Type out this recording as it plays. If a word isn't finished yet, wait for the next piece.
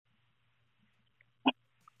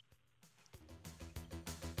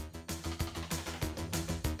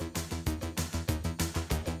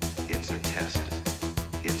It's a test.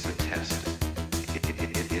 It's a test.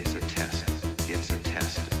 It's a test. It's a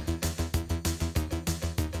test.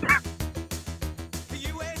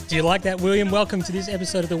 Do you like that, William? Welcome to this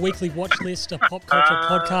episode of the Weekly Watchlist, a pop culture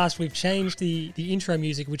podcast. We've changed the intro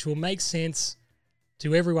music, which will make sense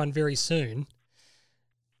to everyone very soon.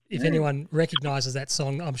 If anyone recognises that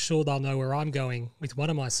song, I'm sure they'll know where I'm going with one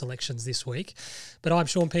of my selections this week. But I'm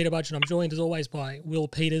Sean Peterbudge, and I'm joined as always by Will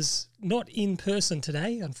Peters. Not in person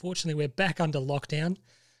today. Unfortunately, we're back under lockdown.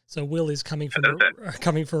 So Will is coming from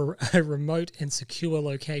for a remote and secure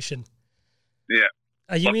location. Yeah.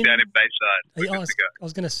 Are you Lockdown in Bayside. I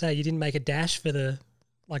was going to say, you didn't make a dash for the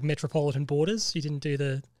metropolitan borders? You didn't do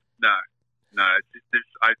the... No.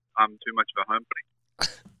 I'm too much of a homebody.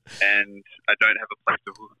 And I don't have a place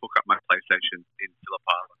to hook up my PlayStation in Phillip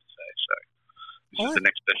Island today, so this is the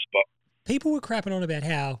next best spot. People were crapping on about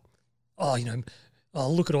how,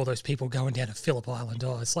 look at all those people going down to Phillip Island.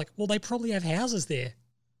 Oh, it's like, well, they probably have houses there.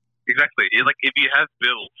 Exactly. Like, if you have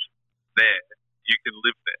bills there, you can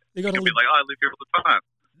live there. You can be like, I live here all the time.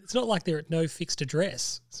 It's not like they're at no fixed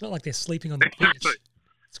address. It's not like they're sleeping on the beach.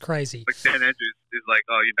 It's crazy. Like Dan Andrews is like,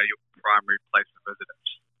 your primary place of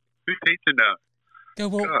residence. Who needs to know? Go,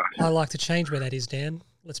 well, gosh. I like to change where that is, Dan.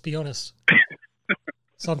 Let's be honest.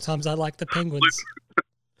 Sometimes I like the Penguins.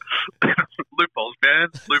 Loopholes, Dan.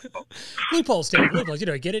 Loopholes, Dan. Loopholes.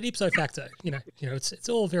 Get it ipso facto. It's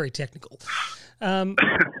all very technical.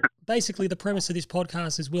 Basically, the premise of this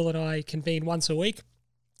podcast is Will and I convene once a week,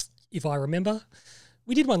 if I remember.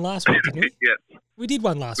 We did one last week, didn't we? Yes. We did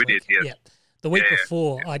one last week. We did, yes. Yeah. The week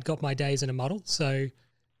before, I'd got my days in a muddle, so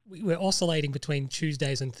we're oscillating between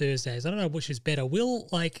Tuesdays and Thursdays. I don't know which is better.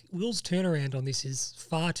 Will's turnaround on this is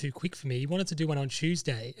far too quick for me. He wanted to do one on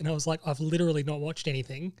Tuesday, and I was like, I've literally not watched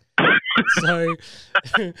anything. So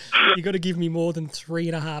you got to give me more than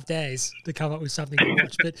 3.5 days to come up with something to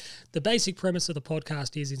watch. But the basic premise of the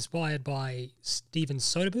podcast is inspired by Steven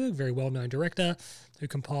Soderbergh, very well-known director, who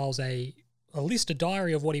compiles a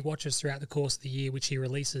diary of what he watches throughout the course of the year, which he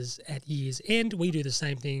releases at year's end. We do the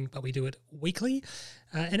same thing, but we do it weekly.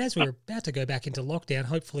 And as we're about to go back into lockdown,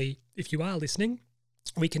 hopefully, if you are listening,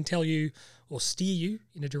 we can tell you or steer you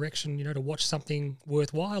in a direction, to watch something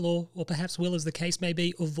worthwhile, or perhaps, Will, as the case may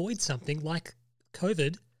be, avoid something like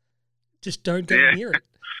COVID. Just don't go near it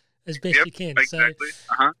as best you can. Exactly.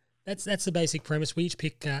 So that's the basic premise. We each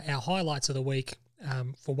pick our highlights of the week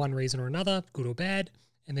for one reason or another, good or bad,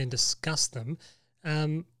 and then discuss them.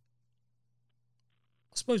 I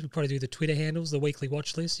suppose we'd probably do the Twitter handles, the Weekly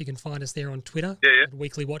Watchlist. You can find us there on Twitter, at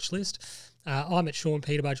Weekly Watchlist. I'm at Sean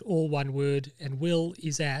Peterbudge, all one word, and Will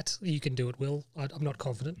is at, you can do it, Will. I'm not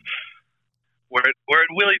confident. We're at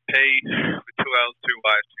Willie P with 2 L's, 2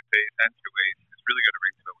 Y's, 2 P's, and 2 E's. It's really got to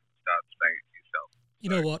ring to it when you start saying it to yourself. You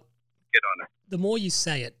know what? Get on it. The more you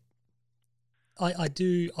say it, I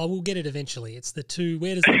will get it eventually. It's the two.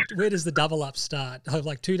 Where does the double up start? I have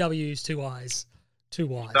like 2 W's, 2 I's, 2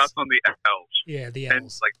 Y's. It starts on the L's. Yeah, the L's.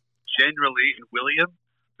 And like generally in William,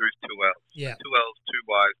 there's 2 L's. Yeah. 2 L's, 2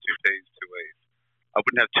 Y's, 2 P's, 2 E's. I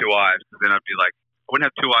wouldn't have 2 I's because then I'd be like, I wouldn't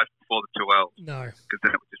have 2 I's before the 2 L's. No. Because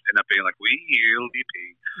then it would just end up being like Weekly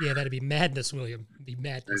P. Yeah, that'd be madness, William. It'd be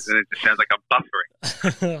madness. And it just sounds like I'm buffering.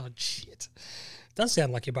 Oh, shit. Does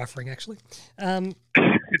sound like you're buffering, actually.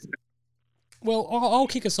 Well, I'll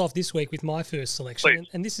kick us off this week with my first selection,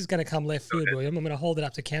 and this is going to come left field, William. I'm going to hold it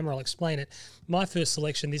up to camera. I'll explain it. My first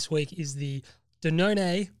selection this week is the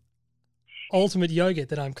Danone Ultimate Yogurt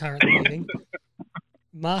that I'm currently eating.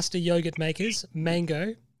 Master Yogurt Makers,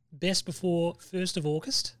 Mango, best before 1st of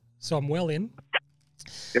August, so I'm well in.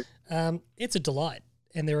 It's a delight,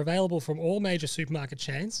 and they're available from all major supermarket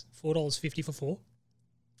chains, $4.50 for 4.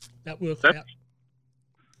 That works out.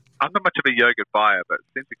 I'm not much of a yogurt buyer, but it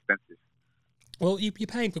seems expensive. Well, you're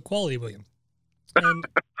paying for quality, William. And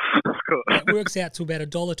that works out to about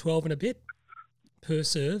 $1.12 and a bit per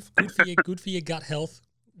serve. Good for your gut health.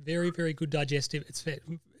 Very, very good digestive. It's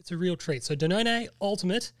a real treat. So Danone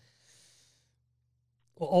Ultimate,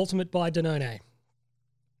 or Ultimate by Danone.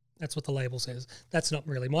 That's what the label says. That's not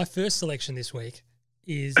really. My first selection this week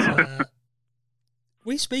is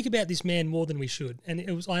we speak about this man more than we should. And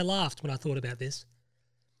I laughed when I thought about this.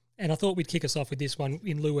 And I thought we'd kick us off with this one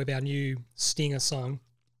in lieu of our new Stinger song.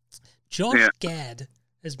 Josh Gad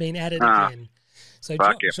has been added again. So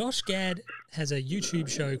Josh Gad has a YouTube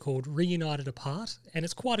show called Reunited Apart, and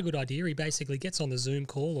it's quite a good idea. He basically gets on the Zoom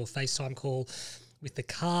call or FaceTime call with the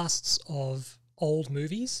casts of old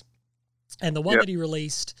movies. And the one that he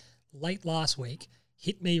released late last week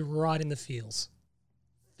hit me right in the feels.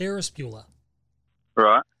 Ferris Bueller.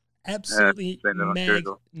 Right. Absolutely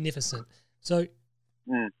magnificent. So...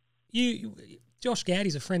 Josh Gad,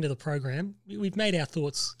 he's a friend of the program. We've made our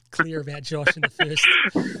thoughts clear about Josh in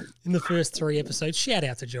the first 3 episodes. Shout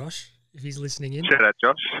out to Josh if he's listening in. Shout out,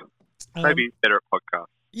 Josh. Maybe he's better at podcasts.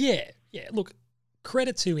 Yeah. Look,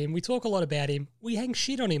 credit to him. We talk a lot about him. We hang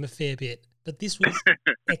shit on him a fair bit, but this was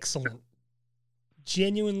excellent.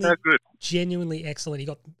 Genuinely excellent. He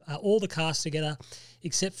got all the cast together,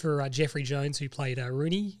 except for Jeffrey Jones, who played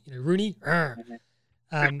Rooney. You know, Rooney.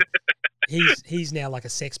 He's now like a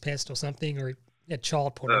sex pest or something, or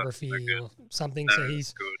child pornography or something. So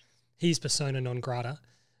he's persona non grata.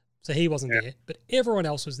 So he wasn't there, but everyone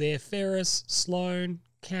else was there. Ferris, Sloane,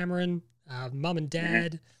 Cameron, Mum and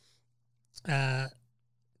Dad. Who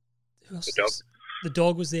else? The dog. The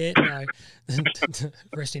dog was there. No,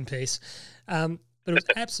 rest in peace. But it was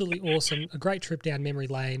absolutely awesome. A great trip down memory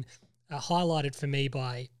lane, highlighted for me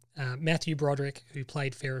by Matthew Broderick, who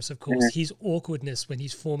played Ferris, of course. His awkwardness when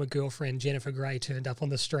his former girlfriend Jennifer Grey turned up on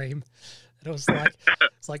the stream, and it was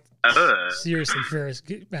like, seriously, Ferris,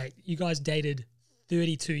 mate, you guys dated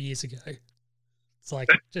 32 years ago. It's like,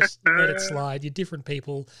 just let it slide. You're different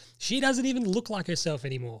people. She doesn't even look like herself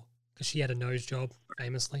anymore because she had a nose job,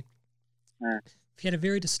 famously. She had a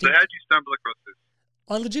very distinct. So how did you stumble across this?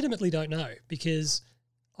 I legitimately don't know, because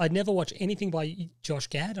I never watch anything by Josh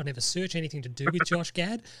Gad. I never search anything to do with Josh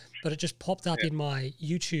Gad, but it just popped up in my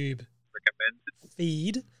YouTube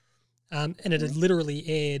feed, and it had literally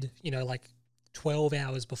aired, like 12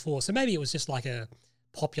 hours before. So maybe it was just like it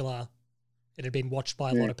had been watched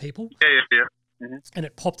by a lot of people. Yeah. Mm-hmm. And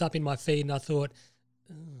it popped up in my feed, and I thought,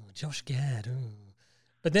 oh, Josh Gad. Oh.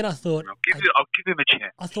 But then I thought, I'll give him a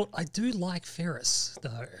chance. I thought, I do like Ferris,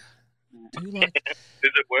 though. Is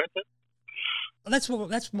it worth it?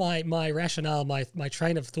 That's my rationale. My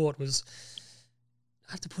train of thought was,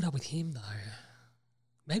 I have to put up with him, though.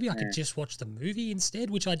 Maybe I could just watch the movie instead,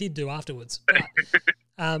 which I did do afterwards.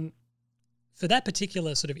 But for that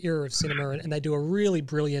particular sort of era of cinema, and they do a really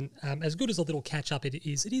brilliant, as good as a little catch up it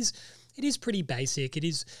is pretty basic. It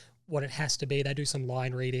is what it has to be. They do some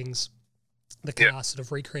line readings. The cast sort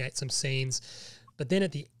of recreate some scenes. But then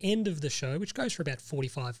at the end of the show, which goes for about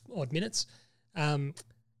 45 odd minutes,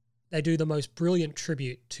 they do the most brilliant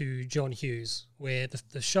tribute to John Hughes, where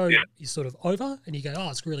the show is sort of over and you go, oh,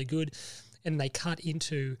 it's really good. And they cut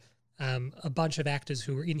into a bunch of actors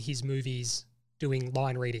who were in his movies doing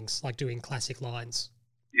line readings, like doing classic lines.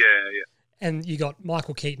 Yeah. And you got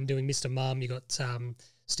Michael Keaton doing Mr. Mum. You got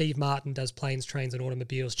Steve Martin does Planes, Trains and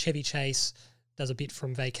Automobiles. Chevy Chase does a bit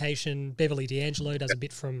from Vacation. Beverly D'Angelo does a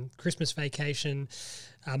bit from Christmas Vacation.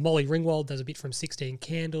 Molly Ringwald does a bit from 16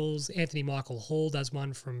 Candles. Anthony Michael Hall does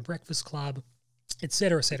one from Breakfast Club, et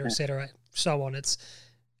cetera, so on. And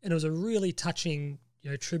it was a really touching,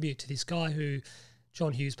 tribute to this guy who,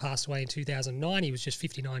 John Hughes, passed away in 2009. He was just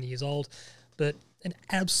 59 years old, but an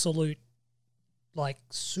absolute,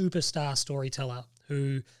 superstar storyteller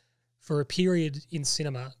who, for a period in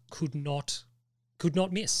cinema, could not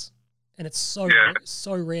miss. And it's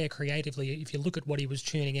so rare creatively. If you look at what he was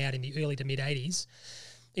churning out in the early to mid 80s,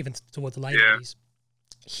 even toward the late 80s,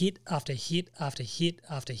 hit after hit after hit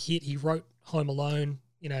after hit. He wrote Home Alone.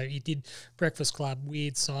 He did Breakfast Club,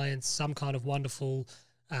 Weird Science, Some Kind of Wonderful,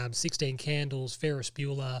 16 Candles, Ferris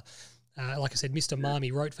Bueller. Like I said, Mr. Mom,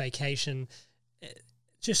 he wrote Vacation.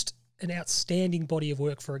 Just an outstanding body of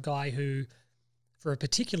work for a guy who, for a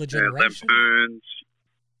particular generation. Lampoons,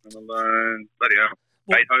 Home Alone, bloody hell.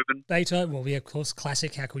 Beethoven. Well, of course,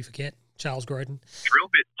 classic. How could we forget? Charles Grodin.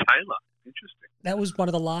 Drillbit Taylor. Interesting. That was one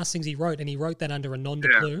of the last things he wrote, and he wrote that under a nom de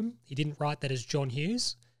plume. He didn't write that as John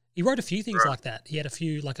Hughes. He wrote a few things like that. He had a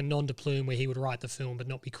few, like a nom de plume where he would write the film but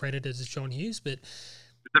not be credited as John Hughes. But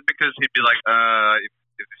is it because he'd be like, if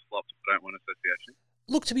this flops, I don't want association?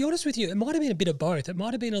 Look, to be honest with you, it might have been a bit of both. It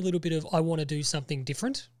might have been a little bit of, I want to do something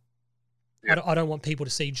different. Yeah. I don't want people to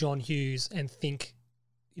see John Hughes and think,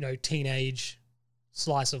 teenage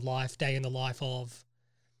slice of life, day in the life of,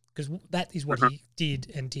 because that is what he did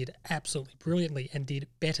and did absolutely brilliantly and did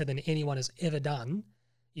better than anyone has ever done,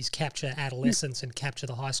 is capture adolescence and capture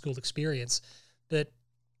the high school experience. But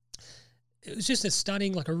it was just a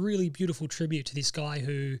stunning, a really beautiful tribute to this guy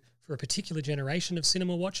who, for a particular generation of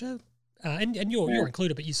cinema watcher, and you're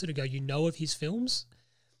included, but you sort of go, of his films,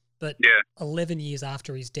 but 11 years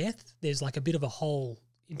after his death, there's a bit of a hole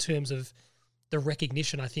in terms of the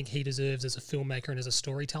recognition I think he deserves as a filmmaker and as a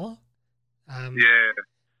storyteller.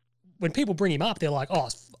 When people bring him up, they're like, oh,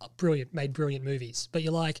 it's brilliant, made brilliant movies. But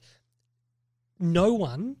you're like, no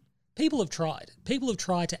one, people have tried. People have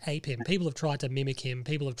tried to ape him. People have tried to mimic him.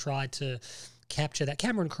 People have tried to capture that.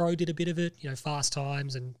 Cameron Crowe did a bit of it, Fast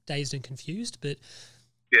Times and Dazed and Confused. But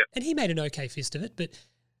and he made an okay fist of it, but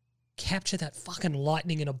capture that fucking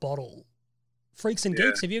lightning in a bottle Freaks and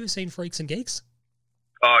Geeks. Have you ever seen Freaks and Geeks?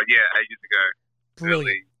 Oh yeah, ages ago. Brilliant.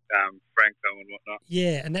 Early, Franco and whatnot.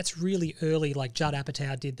 Yeah, and that's really early. Like Judd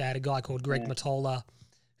Apatow did that. A guy called Greg Mottola,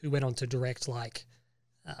 who went on to direct like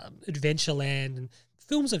Adventureland, and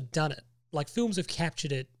films have done it. Like films have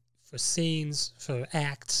captured it for scenes, for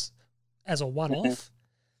acts, as a one-off.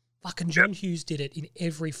 Fucking John Hughes did it in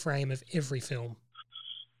every frame of every film,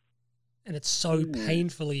 and it's so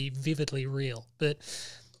painfully, vividly real. But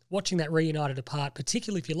watching that reunited apart,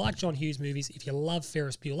 particularly if you like John Hughes movies, if you love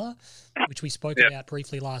Ferris Bueller, which we spoke about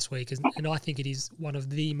briefly last week, and I think it is one of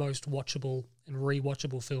the most watchable and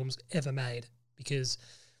rewatchable films ever made, because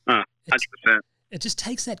 100%. it just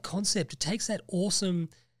takes that concept, it takes that awesome.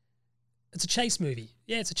 It's a chase movie.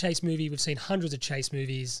 Yeah, it's a chase movie. We've seen hundreds of chase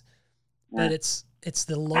movies, but it's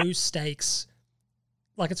the low stakes.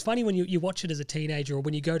 Like, it's funny when you watch it as a teenager or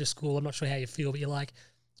when you go to school. I'm not sure how you feel, but you're like,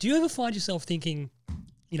 do you ever find yourself thinking,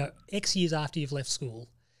 you know, X years after you've left school,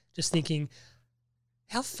 just thinking,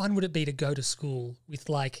 how fun would it be to go to school with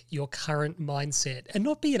like your current mindset and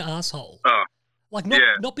not be an asshole? Like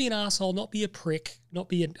not be an asshole, not be a prick, not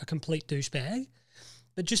be a complete douchebag,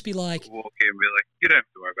 but just be like, walk in and be like, you don't have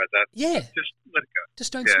to worry about that. Yeah. Just let it go.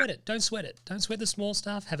 Just don't sweat it. Don't sweat it. Don't sweat the small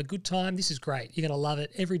stuff. Have a good time. This is great. You're going to love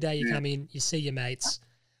it. Every day you come in, you see your mates,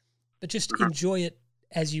 but just enjoy it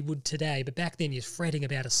as you would today. But back then you're fretting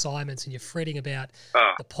about assignments and you're fretting about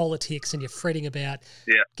the politics and you're fretting about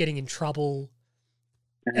getting in trouble.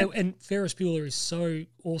 And Ferris Bueller is so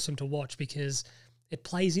awesome to watch because it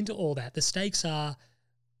plays into all that. The stakes are,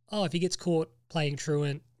 if he gets caught playing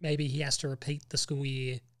truant, maybe he has to repeat the school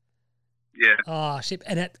year. Yeah. Shit.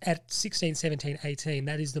 And at 16, 17, 18,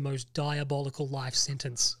 that is the most diabolical life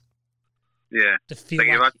sentence. Yeah. To feel like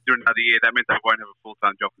if I have to do another year, that means I won't have a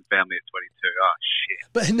full-time job and family at 22. Oh,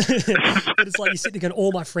 shit. But it's like you're sitting there going,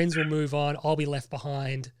 all my friends will move on, I'll be left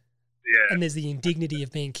behind. Yeah. And there's the indignity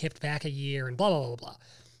of being kept back a year and blah, blah, blah, blah.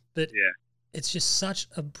 But it's just such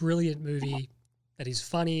a brilliant movie that is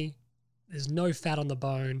funny. There's no fat on the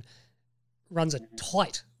bone. Runs a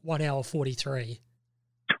tight 1 hour 43.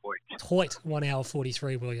 Tight 1 hour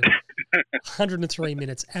 43, William. 103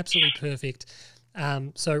 minutes, absolutely perfect.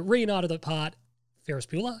 So reunited apart, Ferris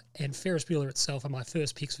Bueller and Ferris Bueller itself are my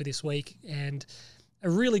first picks for this week, and a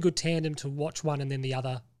really good tandem to watch one and then the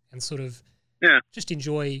other and sort of just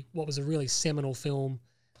enjoy what was a really seminal film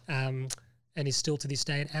and is still to this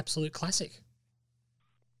day an absolute classic.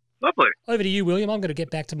 Lovely. Over to you, William. I'm going to get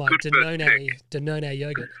back to my Danone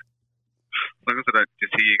yogurt. As long as I don't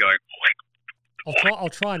just hear you going... I'll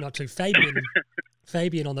try not to.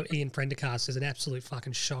 Fabian on the Ian Prendercast is an absolute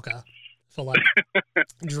fucking shocker for like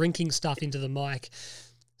drinking stuff into the mic.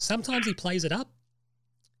 Sometimes he plays it up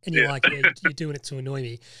and you're like, yeah, you're doing it to annoy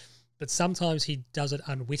me. But sometimes he does it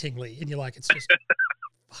unwittingly and you're like, it's just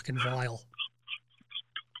fucking vile.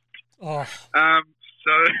 Oh.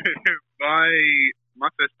 So my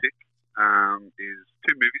first pick is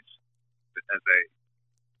two movies as a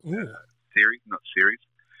series.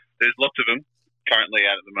 There's lots of them currently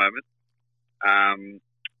out at the moment.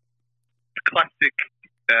 Classic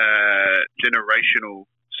generational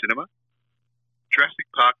cinema. Jurassic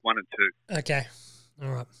Park 1 and 2. Okay. All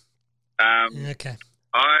right. Okay.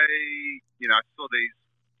 I saw these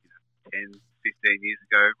 10, 15 years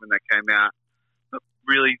ago when they came out. Not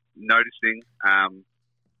really noticing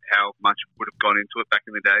how much would have gone into it back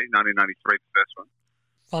in the day. 1993, the first one.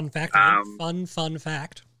 Fun fact. Fun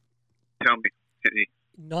fact. Tell me.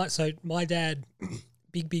 So my dad,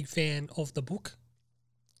 big fan of the book,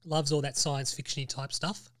 loves all that science fiction-y type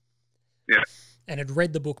stuff. Yeah. And had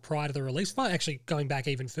read the book prior to the release. Actually, going back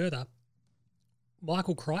even further,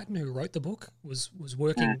 Michael Crichton, who wrote the book, was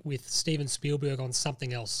working with Steven Spielberg on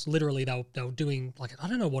something else. Literally, they were doing, like, I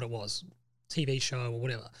don't know what it was, TV show or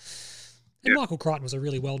whatever. And Michael Crichton was a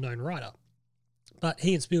really well-known writer. But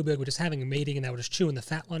he and Spielberg were just having a meeting and they were just chewing the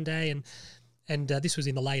fat one day. And this was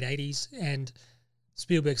in the late 80s. And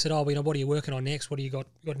Spielberg said, what are you working on next? What do you got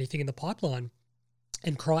anything in the pipeline?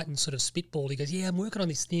 And Crichton sort of spitballed. He goes, I'm working on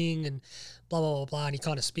this thing and blah, blah, blah, blah. And he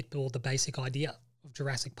kind of spitballed the basic idea of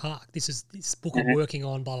Jurassic Park. This is this book I'm working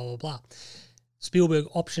on, blah, blah, blah, blah. Spielberg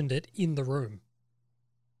optioned it in the room.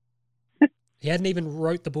 He hadn't even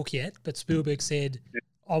wrote the book yet, but Spielberg said,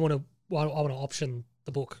 I want to option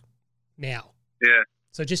the book now. Yeah.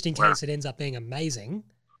 So just in case it ends up being amazing.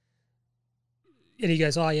 And he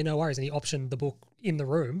goes, no worries. And he optioned the book in the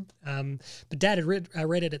room. But Dad had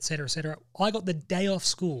read it, et cetera, et cetera. I got the day off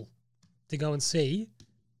school to go and see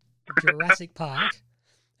Jurassic Park.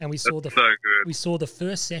 And we saw the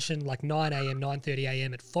first session like 9 a.m., 9:30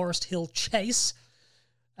 a.m. at Forest Hill Chase,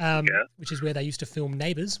 which is where they used to film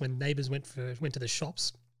Neighbours when Neighbours went to the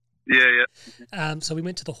shops. Yeah. So we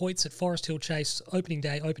went to the Hoyts at Forest Hill Chase, opening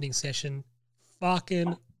day, opening session.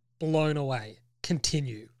 Fucking blown away.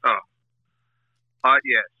 Continue. Oh.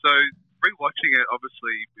 Yeah. So rewatching it,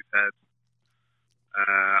 obviously we've had.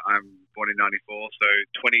 I'm born in '94, so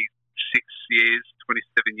 26 years,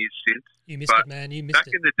 27 years since. You missed it, man. You missed back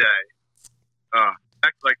it. in the day.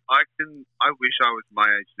 I wish I was my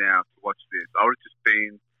age now to watch this. I would have just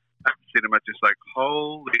been at the cinema, just like,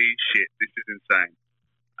 holy shit, this is insane.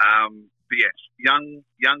 But yes, young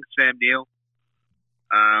Sam Neill.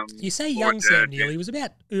 You say young Sam Neill. He was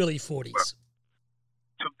about early 40s. Well,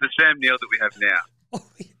 the Sam Neill that we have now.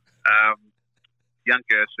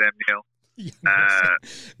 Younger Sam Neill.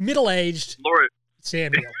 Middle-aged Laura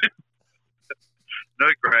Sam Neill. No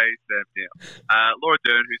grey Sam Neill. Laura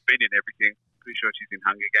Dern, who's been in everything. Pretty sure she's in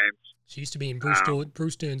Hunger Games. She used to be in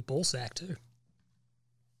Bruce Dern's ball sack too.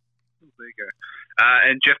 There you go.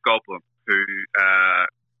 And Jeff Goldblum, who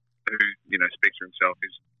speaks for himself,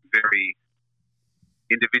 is very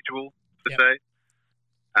individual to say.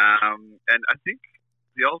 And I think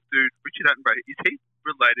the old dude Richard Attenborough, is he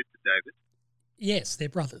related to David? Yes, they're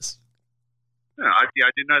brothers. No, I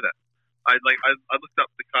didn't know that. I looked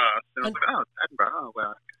up the cast and I was like, oh, it's Attenborough. Oh,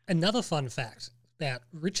 wow. Another fun fact about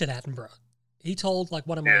Richard Attenborough. He told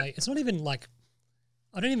one of my, it's not even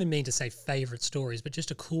I don't even mean to say favourite stories, but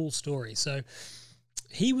just a cool story. So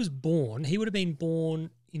he would have been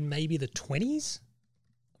born in maybe the 20s.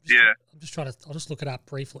 I'll just look it up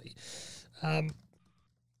briefly.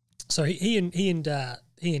 So he and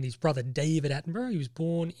his brother David Attenborough, he was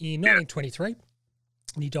born in 1923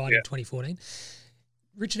 and he died in 2014.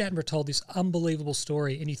 Richard Attenborough told this unbelievable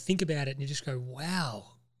story, and you think about it and you just go,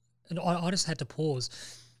 wow. And I just had to pause.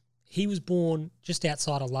 He was born just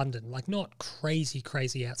outside of London, not crazy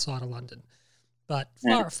outside of London, but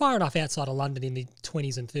far enough outside of London in the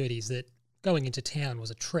 20s and 30s that going into town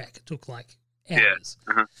was a trek. It took hours. Yeah.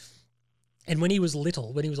 Uh-huh. And when he was a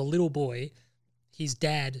little boy, his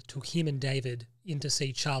dad took him and David in to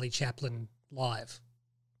see Charlie Chaplin live.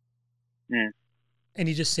 Yeah. And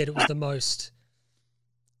he just said it was the most,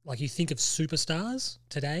 you think of superstars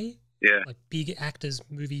today, like big actors,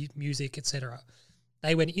 movie, music, etc.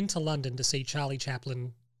 They went into London to see Charlie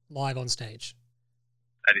Chaplin live on stage.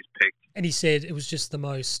 At his peak. And he said it was just the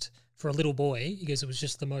most, for a little boy, he goes, it was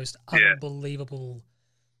just the most unbelievable.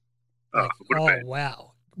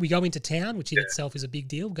 Wow. We go into town, which in itself is a big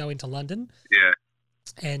deal, go into London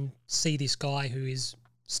and see this guy who is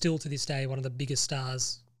still to this day one of the biggest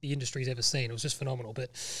stars the industry's ever seen. It was just phenomenal. But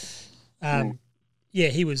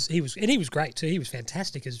he was great too. He was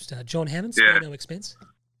fantastic as John Hammond, no expense.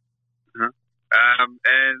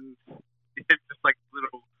 And it's just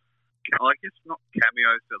little, I guess not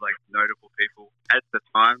cameos, but notable people at the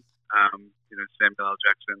time. Samuel L.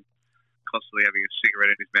 Jackson constantly having a cigarette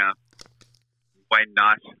in his mouth. Wayne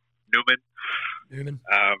Knight, Newman.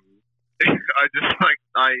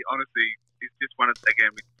 I honestly, it's just one of,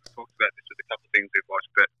 again, we talked about this with a couple of things we've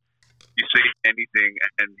watched, but you see anything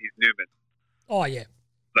and he's Newman. Oh, yeah.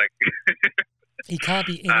 He can't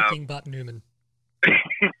be anything but Newman.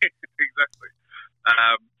 Exactly.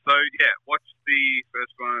 Watched the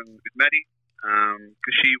first one with Maddie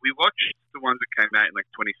because we watched the ones that came out in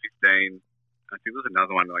 2015. I think there was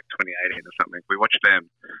another one in 2018 or something. We watched them.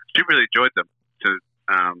 She really enjoyed them.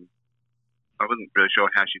 I wasn't really sure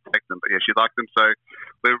how she'd take them, but she liked them. So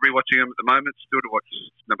we're rewatching them at the moment. Still to watch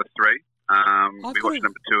number 3. We watched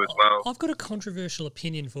number 2 as well. I've got a controversial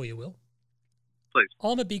opinion for you, Will. Please.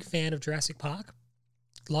 I'm a big fan of Jurassic Park.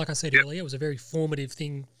 Like I said earlier, it was a very formative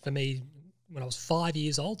thing for me when I was 5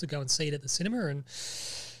 years old to go and see it at the cinema, and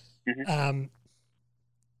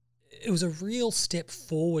it was a real step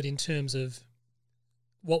forward in terms of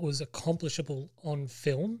what was accomplishable on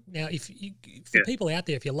film. Now, for people out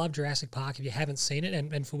there, if you love Jurassic Park, if you haven't seen it,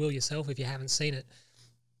 and for Will yourself, if you haven't seen it,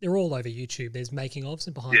 they're all over YouTube. There's making ofs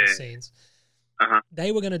and behind the scenes.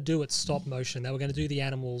 They were going to do it stop motion. They were going to do the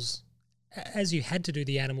animals as you had to do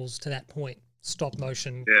the animals to that point, stop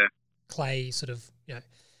motion, clay sort of,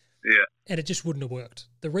 and it just wouldn't have worked.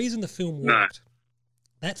 The reason the film worked,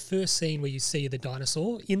 that first scene where you see the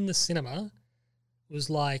dinosaur in the cinema was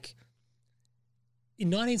in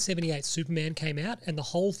 1978, Superman came out, and the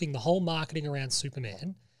whole marketing around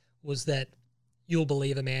Superman was that you'll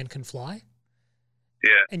believe a man can fly.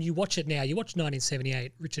 Yeah. And you watch it now, you watch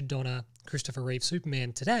 1978, Richard Donner, Christopher Reeve,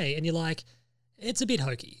 Superman today, and you're like, it's a bit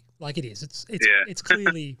hokey. It is. It's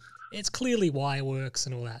clearly why it works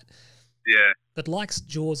and all that. Yeah. But like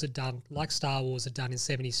Jaws had done, like Star Wars had done in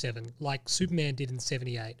 77, like Superman did in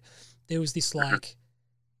 78, there was this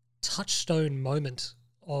touchstone moment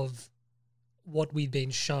of what we'd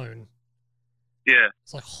been shown Yeah.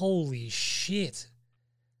 It's like, holy shit.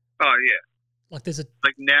 Oh, yeah. Like, there's a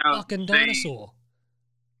Like now, fucking dinosaur.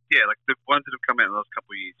 Yeah, like the ones that have come out in the last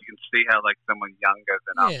couple of years, you can see how like someone younger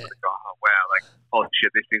than us would have gone, oh wow, like holy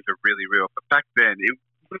shit, these things are really real. But back then, it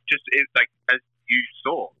would have just like as you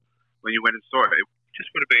saw when you went and saw it, it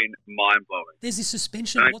just would have been mind blowing. There's this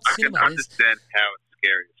suspension. What's cinema? I can understand how it's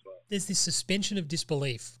scary as well. There's this suspension of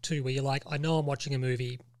disbelief too, where you're like, I know I'm watching a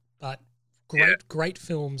movie, but great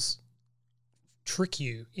films trick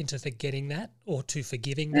you into forgetting that or to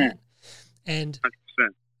forgiving that. And 100%.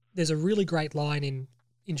 there's a really great line in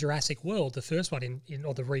Jurassic World, the first one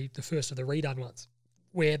the first of the redone ones,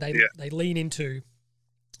 where they lean into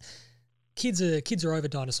kids are over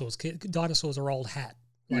dinosaurs. Dinosaurs are old hat.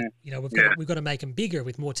 Like, you know, we've got to make them bigger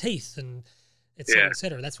with more teeth and et cetera, et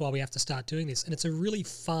cetera. That's why we have to start doing this. And it's a really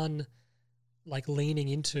fun, like, leaning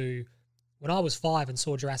into when I was 5 and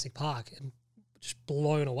saw Jurassic Park and just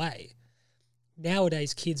blown away.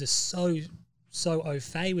 Nowadays, kids are so au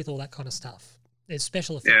fait with all that kind of stuff. There's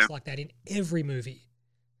special effects like that in every movie.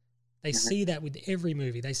 They see that with every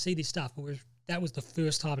movie. They see this stuff, but that was the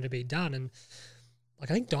first time it had been done. And like,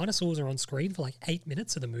 I think dinosaurs are on screen for like 8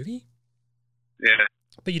 minutes of the movie. Yeah.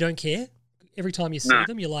 But you don't care. Every time you see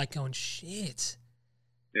them, you're like going, shit.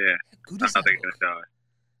 Yeah. How good is that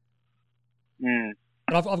look?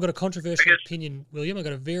 But I've got a controversial opinion, William. I've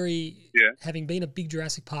got a having been a big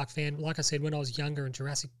Jurassic Park fan, like I said, when I was younger and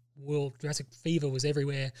Jurassic Fever was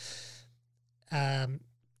everywhere.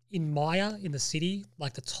 In Maya, in the city,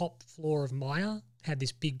 like the top floor of Maya had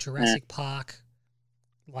this big Jurassic Park,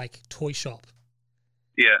 like, toy shop.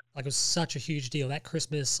 Yeah. Like, it was such a huge deal. That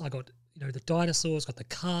Christmas, I got, you know, the dinosaurs, got the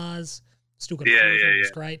cars, still got it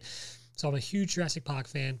was great. So I'm a huge Jurassic Park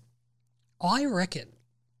fan. I reckon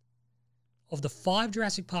of the 5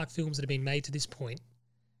 Jurassic Park films that have been made to this point,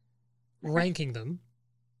 ranking them,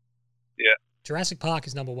 Jurassic Park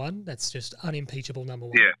is number 1. That's just unimpeachable number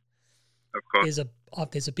 1. Yeah. Of course.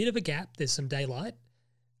 There's a bit of a gap. There's some daylight.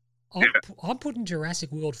 I'm putting Jurassic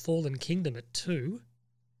World Fallen Kingdom at 2.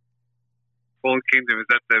 Fallen Kingdom, is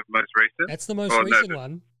that the most recent? That's the most recent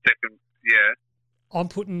one. Second, yeah. I'm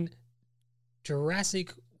putting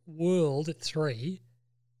Jurassic World at 3.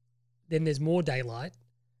 Then there's more daylight.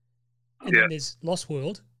 And then there's Lost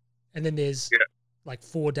World. And then there's like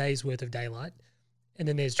 4 days worth of daylight. And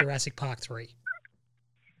then there's Jurassic Park 3.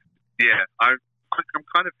 Yeah, I'm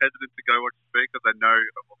kind of hesitant to go watch the 3 because I know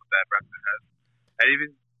of all the bad rap it has. And even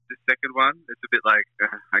the second one, it's a bit like,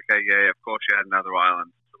 okay, yeah, of course you had another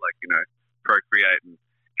island to, like, you know, procreate and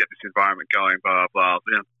get this environment going, blah, blah,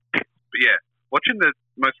 blah. But yeah, watching the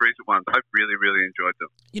most recent ones, I've really, really enjoyed them.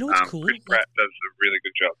 You know what's cool? Chris Pratt does a really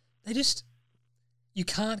good job. You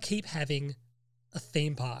can't keep having a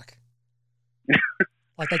theme park.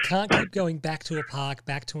 Like, they can't keep going back to a park,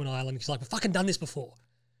 back to an island. It's like, we've fucking done this before.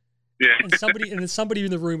 Yeah. And somebody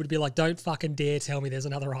in the room would be like, don't fucking dare tell me there's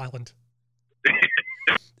another island.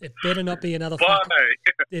 There better not be another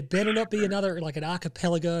there better not be another, like, an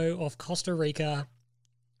archipelago off Costa Rica.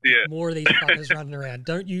 Yeah. More of these fuckers running around.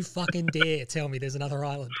 Don't you fucking dare tell me there's another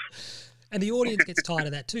island. And the audience gets tired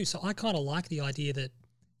of that too. So I kind of like the idea that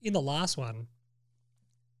in the last one,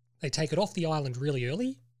 they take it off the island really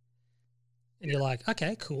early. And you're like,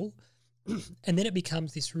 okay, cool. And then it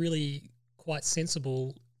becomes this really quite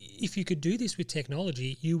sensible, if you could do this with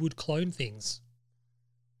technology, you would clone things.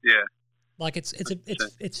 Yeah. Like,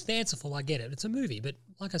 it's fanciful, I get it. It's a movie, but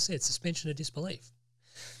like I said, suspension of disbelief.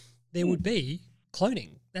 There would be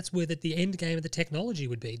cloning. That's where the end game of the technology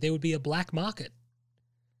would be. There would be a black market.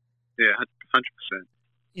 Yeah, 100%.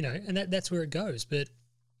 You know, and that's where it goes. But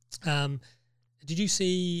did you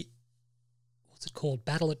see, what's it called,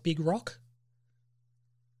 Battle at Big Rock?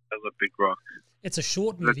 Battle at Big Rock. It's a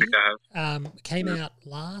short movie. Came out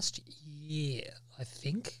last year, I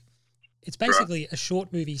think. It's basically a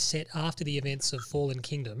short movie set after the events of Fallen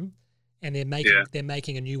Kingdom, and they're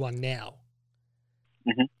making a new one now.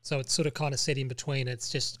 Mm-hmm. So it's sort of kind of set in between. It's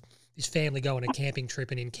just this family go on a camping trip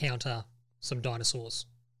and encounter some dinosaurs.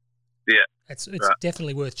 Yeah, it's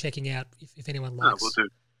definitely worth checking out if anyone likes. We'll do.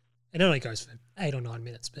 It only goes for 8 or 9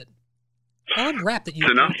 minutes, but I'm rapt that you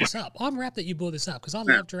brought this up. I'm rapt that you brought this up because I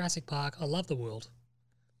love Jurassic Park. I love the world.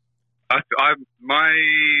 My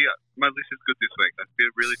list is good this week. I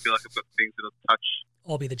really feel like I've got things that'll touch.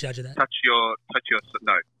 I'll be the judge of that. Touch your.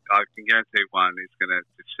 No, I can guarantee one is going to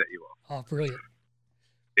just set you off. Oh, brilliant.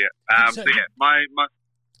 Yeah. So yeah, my.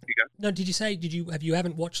 You go. No, did you say you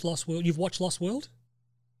haven't watched Lost World? You've watched Lost World?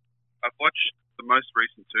 I've watched the most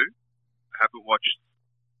recent 2. I haven't watched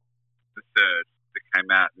the third that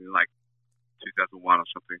came out in like 2001 or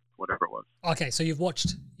something, whatever it was. Okay, so you've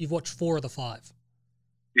watched 4 of the 5.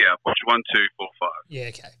 Yeah, I've watched 1, 2, 4, Yeah,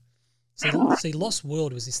 okay. See, Lost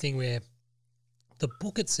World was this thing where the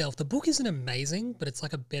book isn't amazing, but it's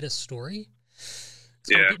like a better story. It's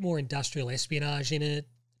got a bit more industrial espionage in it.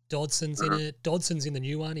 Dodson's in it. Dodson's in the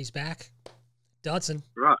new one. He's back. Dodson.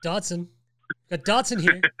 Right. Dodson. Got Dodson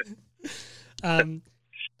here. But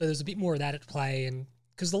there's a bit more of that at play, and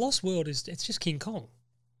because the Lost World it's just King Kong.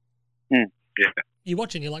 Yeah. You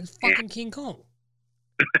watch it and you're like, fucking King Kong.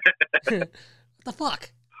 What the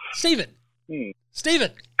fuck? Steven.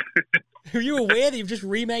 Steven. Are you aware that you've just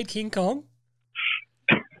remade King Kong?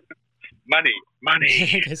 Money.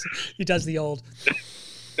 He does the old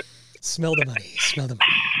smell the money.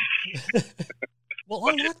 Well,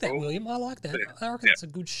 I like that, William. I like that. I reckon that's a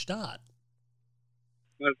good start.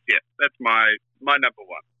 That's my number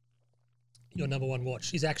one. Your number one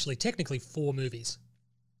watch is actually technically 4 movies.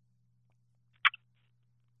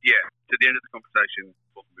 Yeah, to the end of the conversation,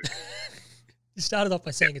 4 movies. You started off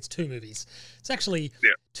by saying it's 2 movies. It's actually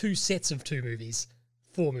 2 sets of 2 movies,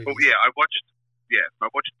 4 movies. Well, yeah, I watched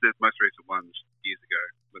the most recent ones years ago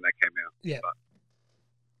when they came out. Yeah.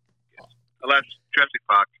 But, alas, Jurassic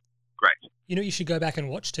Park, great. You know what you should go back and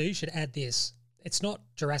watch too? You should add this. It's not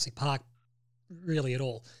Jurassic Park really at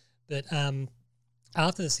all, but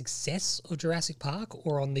after the success of Jurassic Park,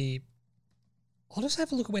 or on the... I'll just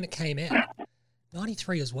have a look at when it came out.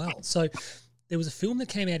 93 as well. So there was a film that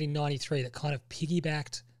came out in 93 that kind of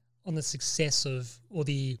piggybacked on the success of, or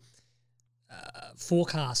the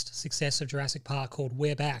forecast success of Jurassic Park, called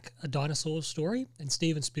We're Back, a Dinosaurs Story, and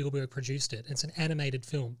Steven Spielberg produced it. It's an animated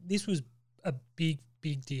film. This was a big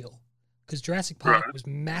deal because Jurassic Park was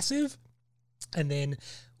massive, and then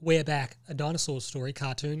We're Back, a Dinosaurs Story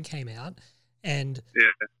cartoon came out, and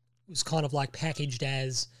it was kind of like packaged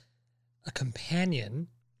as a companion,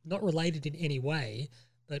 not related in any way,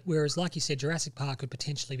 but whereas, like you said, Jurassic Park could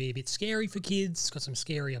potentially be a bit scary for kids. It's got some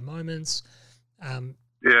scarier moments.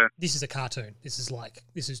 This is a cartoon. This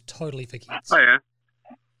is totally for kids. Oh, yeah.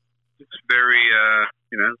 It's very,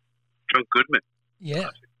 John Goodman. Yeah.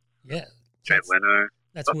 Jay Leno.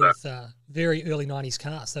 That's worth very early 90s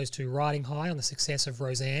cast. Those two riding high on the success of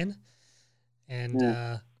Roseanne. And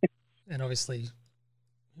and obviously,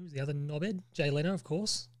 who was the other knobhead? Jay Leno, of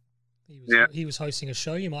course. He was hosting a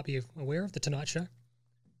show you might be aware of, The Tonight Show.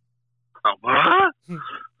 Oh, what?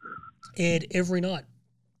 Aired every night,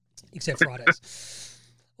 except Fridays.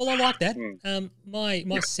 Well, I like that.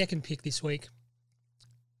 My second pick this week.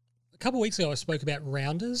 A couple of weeks ago, I spoke about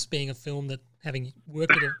Rounders being a film that, having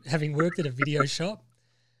worked at a video shop,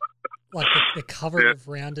 like the cover of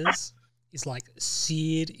Rounders is like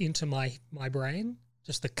seared into my brain.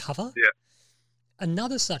 Just the cover. Yeah.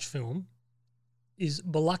 Another such film is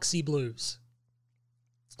Biloxi Blues.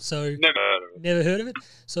 So never heard of it.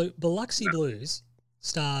 So Biloxi Blues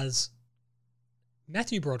stars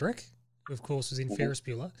Matthew Broderick, who of course was in Ferris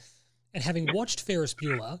Bueller, and having watched Ferris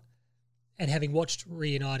Bueller and having watched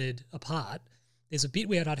Reunited Apart, there's a bit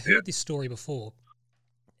where I'd heard this story before.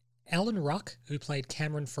 Alan Ruck, who played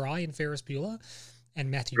Cameron Fry in Ferris Bueller, and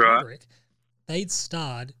Matthew Broderick, they'd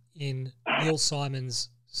starred in Neil Simon's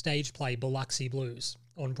stage play Biloxi Blues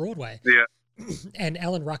on Broadway. Yeah. And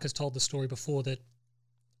Alan Ruck has told the story before that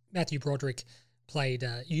Matthew Broderick played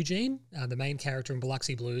Eugene, the main character in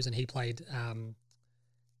Biloxi Blues, and he played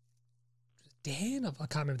Dan. I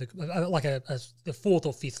can't remember the 4th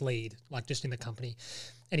or 5th lead, like just in the company.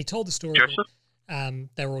 And he told the story that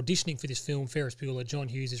they were auditioning for this film, Ferris Bueller. John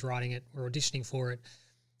Hughes is writing it. We're auditioning for it,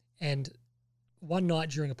 and one night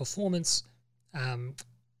during a performance,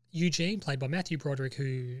 Eugene, played by Matthew Broderick,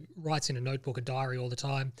 who writes in a notebook, a diary all the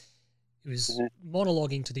time, he was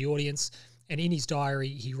monologuing to the audience, and in his diary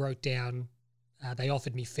he wrote down, they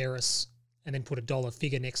offered me Ferris, and then put a dollar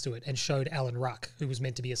figure next to it and showed Alan Ruck, who was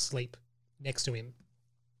meant to be asleep, next to him.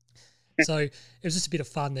 So it was just a bit of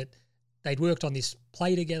fun that they'd worked on this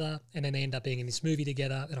play together, and then they end up being in this movie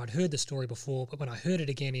together, and I'd heard the story before, but when I heard it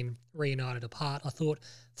again in Reunited Apart, I thought,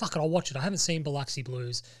 fuck it, I'll watch it. I haven't seen Biloxi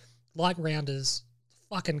Blues. Like Rounders,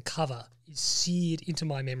 fucking cover is seared into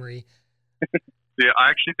my memory. Yeah, I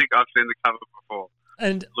actually think I've seen the cover before.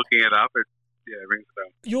 And looking it up, it rings a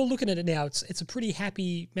bell. You're looking at it now. It's a pretty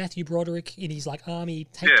happy Matthew Broderick in his like army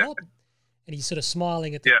tank top, and he's sort of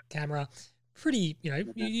smiling at the camera. Pretty,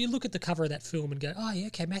 you look at the cover of that film and go, oh yeah,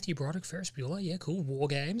 okay, Matthew Broderick, Ferris Bueller, yeah, cool, War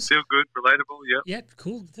Games. Feel good, relatable, yeah,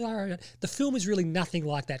 cool. The film is really nothing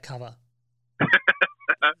like that cover.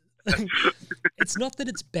 It's not that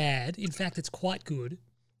it's bad. In fact, it's quite good.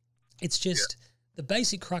 It's just the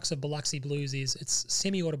basic crux of Biloxi Blues is it's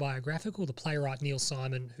semi-autobiographical. The playwright Neil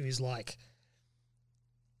Simon, who's like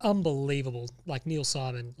unbelievable, like Neil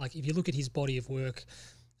Simon, like if you look at his body of work,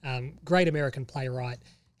 great American playwright.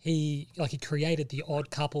 he created The Odd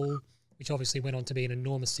Couple, which obviously went on to be an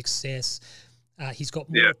enormous success. He's got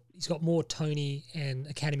more Tony and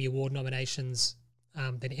Academy Award nominations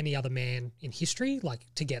than any other man in history, like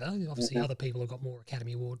together. Obviously, other people have got more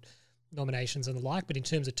Academy Award nominations and the like, but in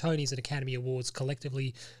terms of Tonys and Academy Awards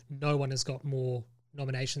collectively, no one has got more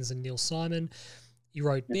nominations than Neil Simon. He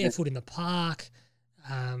wrote Barefoot in the Park.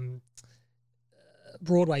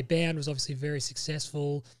 Broadway Bound was obviously very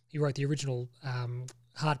successful. He wrote the original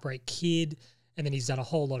Heartbreak Kid, and then he's done a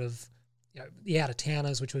whole lot of, The Out of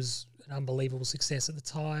Towners, which was an unbelievable success at the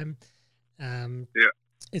time,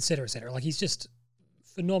 et cetera, et cetera. Like, he's just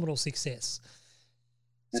phenomenal success.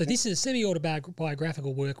 So this is a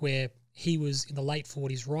semi-autobiographical work where he was in the late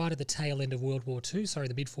 40s, right at the tail end of World War II,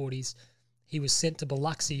 the mid-40s. He was sent to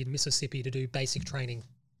Biloxi in Mississippi to do basic training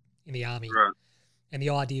in the Army. Right. And the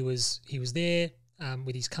idea was he was there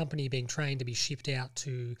with his company being trained to be shipped out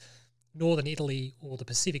to northern Italy or the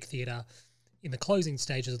Pacific Theatre in the closing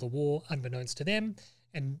stages of the war, unbeknownst to them.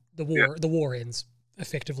 And the war ends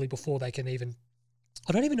effectively before they can even...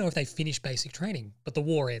 I don't even know if they finish basic training, but the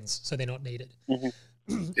war ends, so they're not needed.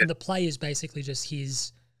 And the play is basically just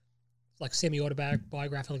his like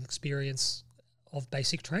semi-autobiographical experience of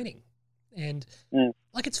basic training. And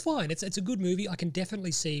like, it's fine. It's a good movie. I can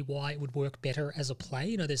definitely see why it would work better as a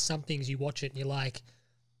play. There's some things you watch it and you're like,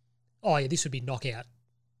 oh yeah, this would be knockout.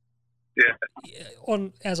 Yeah.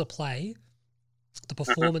 As a play, the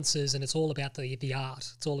performances, and it's all about the art.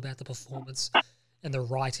 It's all about the performance and the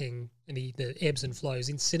writing and the ebbs and flows.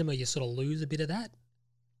 In cinema, you sort of lose a bit of that.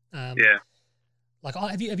 Like,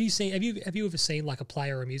 have you ever seen like a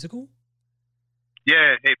play or a musical?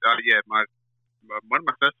 Yeah, one of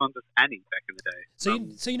my first ones was Annie back in the day.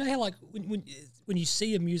 So you know how, like, when you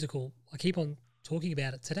see a musical, I keep on talking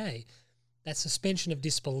about it today, that suspension of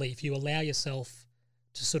disbelief, you allow yourself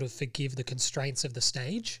to sort of forgive the constraints of the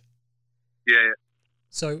stage. Yeah.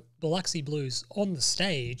 So Biloxi Blues on the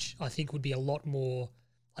stage, I think, would be a lot more...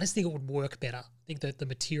 I just think it would work better. I think that the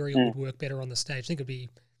material would work better on the stage. I think it would be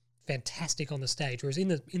fantastic on the stage. Whereas in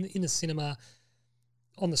the cinema,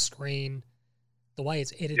 on the screen, the way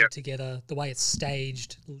it's edited together, the way it's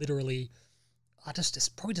staged, literally, it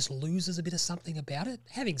probably just loses a bit of something about it.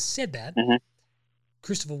 Having said that,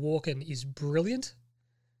 Christopher Walken is brilliant.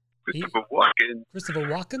 Christopher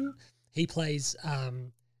Walken. He plays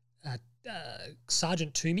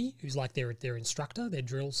Sergeant Toomey, who's like their instructor, their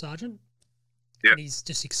drill sergeant. And he's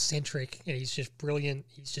just eccentric, and he's just brilliant.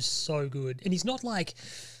 He's just so good, and he's not like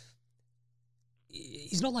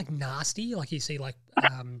nasty like you see like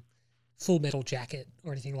Full Metal Jacket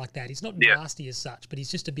or anything like that. He's not nasty as such, but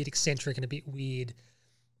he's just a bit eccentric and a bit weird.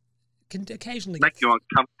 Can occasionally make you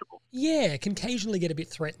uncomfortable. Yeah, can occasionally get a bit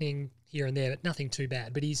threatening here and there, but nothing too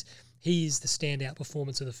bad. But he's the standout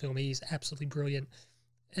performance of the film. He's absolutely brilliant.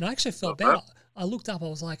 And I actually felt bad. I looked up, I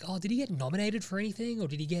was like, oh, did he get nominated for anything? Or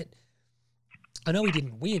did he get... I know he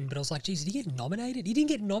didn't win, but I was like, geez, did he get nominated? He didn't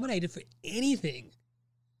get nominated for anything.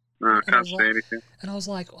 No, I can't say anything. And I was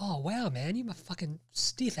like, oh, wow, man, you're my fucking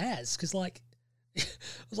stiff ass. Because, like, I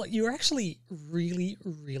was like, you were actually really,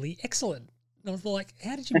 really excellent. And I was like,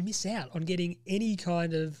 how did you miss out on getting any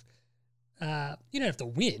kind of... you don't have to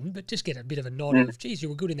win, but just get a bit of a nod of, geez, you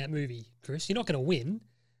were good in that movie, Chris. You're not going to win,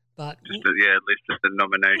 but... at least just a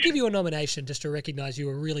nomination. We'll give you a nomination just to recognise you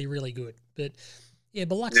were really, really good. But, yeah,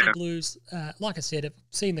 Biloxi Blues, like I said, I've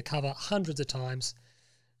seen the cover hundreds of times,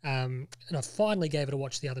 and I finally gave it a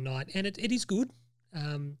watch the other night, and it is good.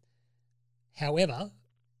 However,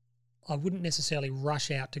 I wouldn't necessarily rush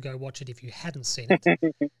out to go watch it if you hadn't seen it.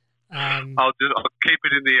 I'll keep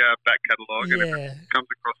it in the back catalogue, and if it comes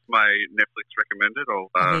across my Netflix recommended,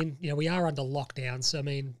 I mean, we are under lockdown, so I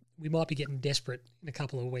mean, we might be getting desperate in a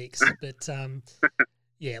couple of weeks. But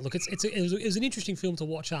yeah, look, it was an interesting film to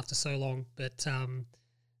watch after so long. But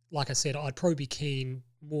like I said, I'd probably be keen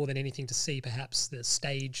more than anything to see perhaps the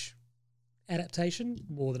stage adaptation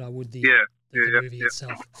more than I would the movie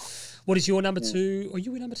itself. What is your number two? Are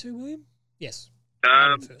you in number two, William? Yes.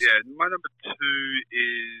 My number two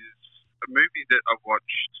is a movie that I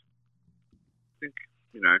watched, I think,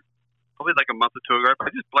 probably like a month or two ago, but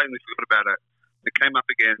I just blatantly forgot about it. It came up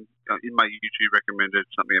again in my YouTube recommended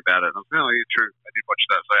something about it. And I was like, oh, yeah, true. I did watch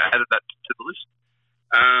that. So I added that to the list.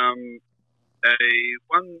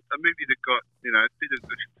 A movie that got, a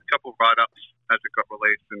couple of write-ups as it got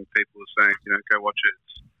released, and people were saying, go watch it.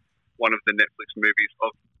 It's one of the Netflix movies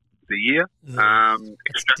of the year.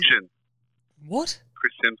 Extraction. What?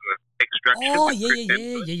 Chris Hemsworth. Extraction. Oh, yeah.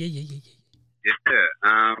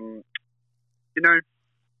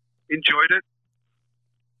 Enjoyed it.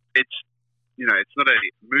 It's, it's not a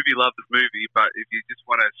movie lovers movie, but if you just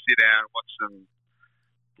want to sit down and watch some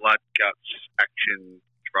blood, guts, action,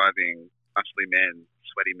 driving, muscly men,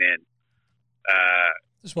 sweaty men.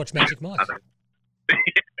 Just watch Magic Mike.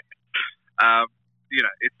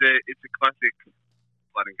 It's a classic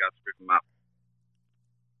blood and guts rip 'em up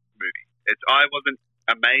movie. I wasn't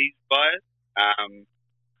amazed by it, and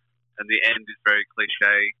the end is very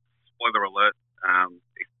cliche. Spoiler alert.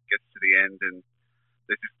 It gets to the end, and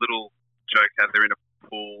there's this little joke how they're in a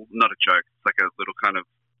pool. Not a joke. It's like a little kind of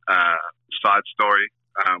side story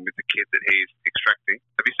with the kid that he's extracting.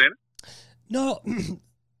 Have you seen it? No.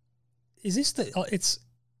 Is this it's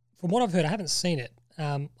from what I've heard, I haven't seen it.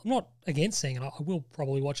 I'm not against seeing it. I will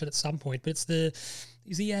probably watch it at some point, but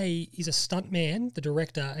he's a stunt man, the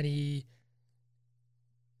director, and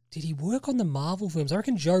did he work on the Marvel films? I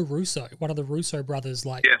reckon Joe Russo, one of the Russo brothers,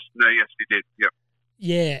 Yes, he did. Yep.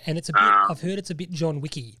 Yeah, and it's a bit I've heard it's a bit John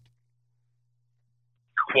Wicky.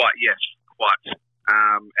 Quite.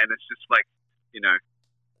 And it's just like, you'll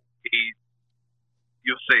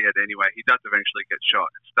see it anyway. He does eventually get shot.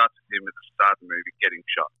 It starts with him at the start of the movie getting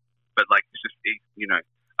shot. But, it's just, he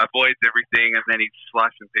avoids everything, and then he's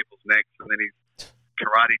slicing people's necks, and then he's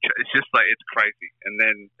karate. It's just, it's crazy. And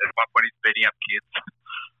then at one point he's beating up kids,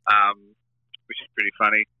 which is pretty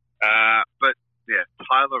funny. But, yeah,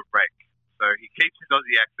 Tyler Rake. So he keeps his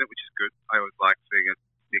Aussie accent, which is good. I always like seeing a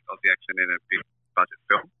big Aussie accent in a big budget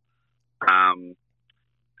film.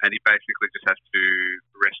 And he basically just has to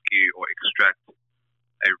rescue or extract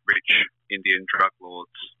a rich Indian drug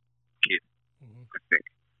lord's kid, I think.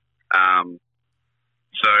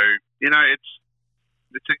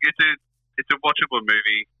 It's a watchable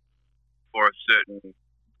movie for a certain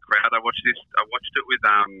crowd. I watched it with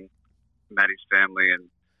Maddie's family, and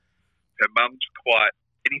her mum's quite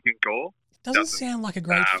anything gore. Doesn't sound like a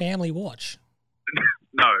great family watch.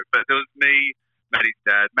 No, but there was me, Maddie's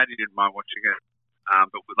dad. Maddie didn't mind watching it,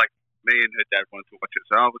 but me and her dad wanted to watch it,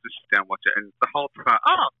 so I would just sit down and watch it. And the whole time,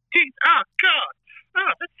 God,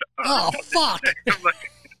 fuck.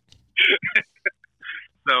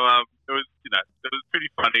 So it was pretty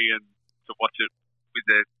funny and to watch it with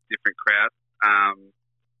a different crowd.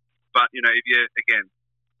 But if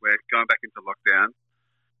we're going back into lockdown.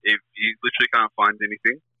 If you literally can't find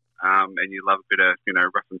anything, and you love a bit of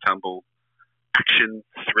rough and tumble action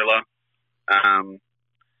thriller,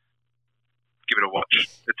 give it a watch.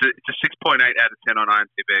 It's a 6.8 out of 10 on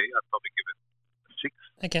IMDb. I'd probably give it a 6.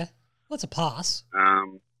 Okay, well, that's a pass.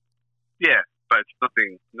 Yeah, but it's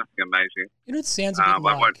nothing amazing. It sounds a bit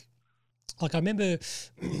like I remember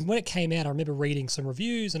when it came out. I remember reading some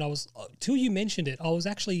reviews, and I was till you mentioned it. I was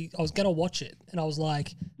going to watch it, and I was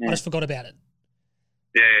like, I just forgot about it.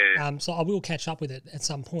 Yeah. So I will catch up with it at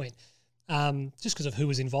some point, just because of who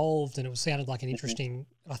was involved, and it sounded like an interesting.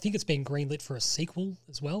 I think it's been greenlit for a sequel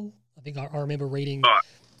as well. I think I remember reading. Oh,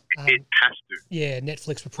 it has to. Yeah,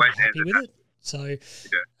 Netflix were pretty happy with it. So,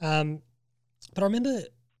 but I remember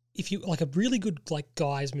if you like a really good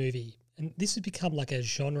guys movie, and this has become like a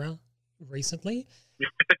genre recently.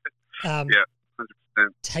 Yeah, 100%.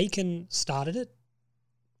 Taken started it.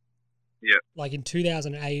 Yeah. Like in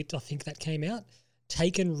 2008, I think that came out.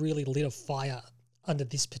 Taken really lit a fire under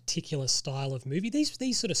this particular style of movie.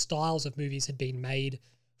 These sort of styles of movies had been made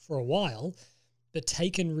for a while, but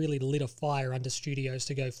Taken really lit a fire under studios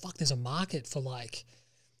to go, fuck, there's a market for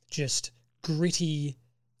just gritty,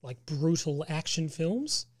 brutal action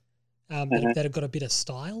films that have got a bit of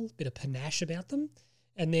style, a bit of panache about them.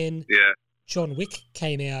 And then John Wick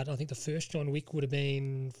came out. I think the first John Wick would have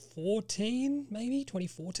been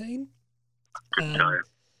 2014.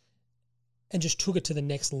 And just took it to the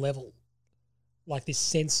next level. This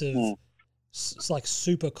sense of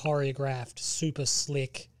super choreographed, super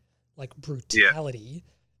slick, brutality.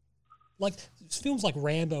 Films like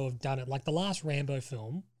Rambo have done it. The last Rambo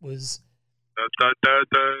film was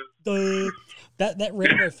that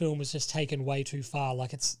Rambo film was just taken way too far.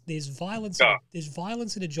 There's violence. There's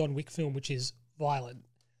violence in a John Wick film which is violent.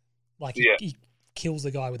 He kills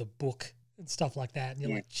the guy with a book and stuff like that. And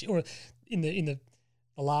you're or in the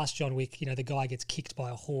last John Wick, the guy gets kicked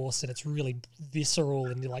by a horse and it's really visceral,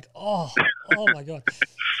 and you're like, oh my God.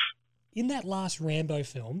 In that last Rambo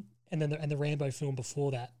film, and then the Rambo film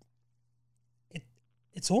before that,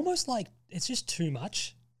 it's almost like it's just too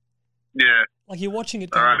much. Yeah. You're watching it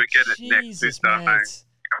going, all right, we get it. Jesus, mate.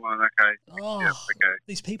 Come on, okay. Oh, okay.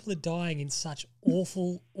 These people are dying in such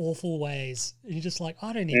awful, awful ways. And you're just like,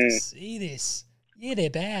 I don't need to see this. Yeah, they're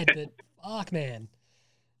bad, but fuck, man.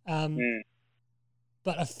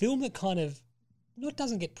 But a film that kind of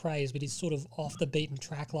doesn't get praised, but is sort of off the beaten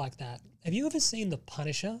track like that. Have you ever seen The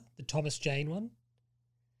Punisher, the Thomas Jane one?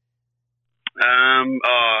 I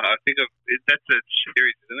think that's a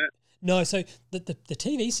series, isn't it? No, so the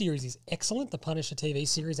TV series is excellent. The Punisher TV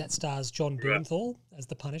series that stars John Bernthal as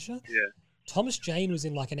the Punisher. Yeah. Thomas Jane was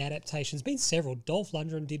in like an adaptation. There's been several. Dolph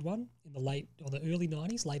Lundgren did one in the early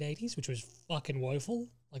 90s, late 80s, which was fucking woeful,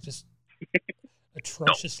 like just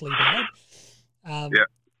atrociously bad. Yeah.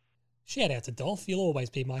 Shout out to Dolph. You'll always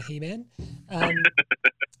be my He-Man. But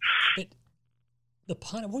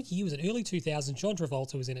what year was it? Early 2000s. John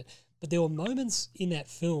Travolta was in it. But there were moments in that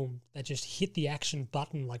film that just hit the action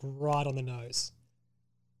button like right on the nose.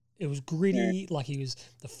 It was gritty, like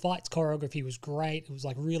the fight choreography was great. It was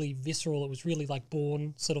like really visceral. It was really like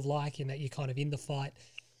Bourne sort of like in that you're kind of in the fight.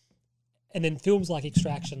 And then films like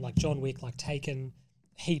Extraction, like John Wick, like Taken,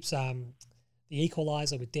 heaps, The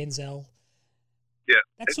Equalizer with Denzel. Yeah,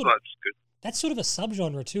 that's good. Sort of a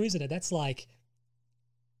subgenre too, isn't it? That's like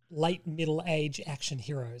late middle age action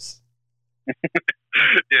heroes.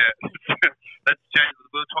 Yeah, that's changed.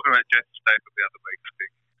 We were talking about Jason Statham the other week, I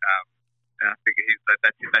think. And I think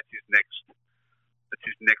that's his next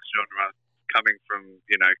genre, coming from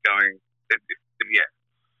going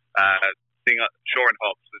Shaw and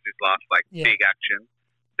Hobbs was his last big action.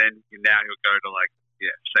 Then now he'll go to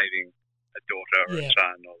saving a daughter or a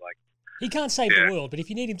son or he can't save the world, but if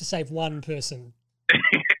you need him to save one person,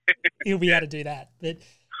 he'll be able to do that. But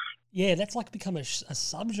yeah, that's like become a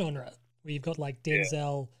subgenre where you've got like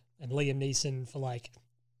Denzel and Liam Neeson for like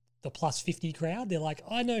the plus 50 crowd. They're like,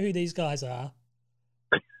 I know who these guys are.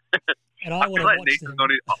 And I want to watch them.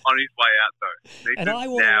 On his way out though. And I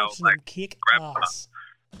want to watch them kick ass.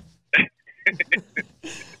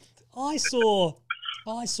 I saw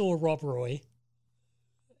Rob Roy.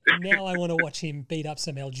 And now I want to watch him beat up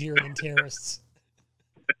some Algerian terrorists.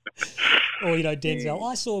 Or, Denzel.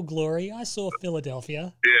 I saw Glory. I saw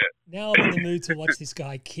Philadelphia. Yeah. Now I'm in the mood to watch this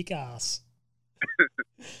guy kick ass.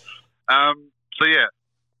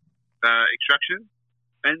 Extraction.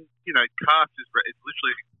 And, cast is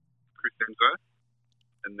literally Chris Hemsworth.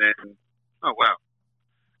 And then, oh, wow.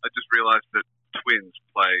 I just realised that twins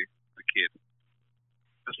play the kid.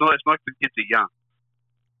 It's not the kids are young.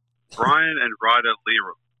 Brian and Ryder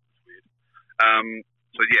Leroy.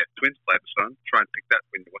 It's weird. Twins play the son. Try and pick that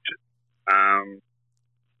when you watch it.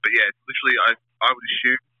 But yeah, it's literally, I would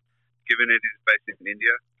assume, given it is based in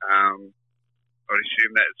India, I would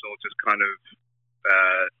assume that it's all just kind of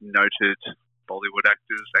noted Bollywood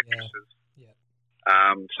actors, actresses. Yeah.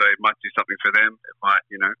 So it might do something for them. It might,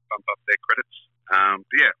 bump up their credits.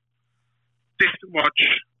 But yeah, decent watch.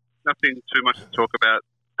 Nothing too much to talk about.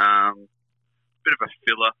 Bit of a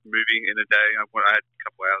filler movie in a day. I had a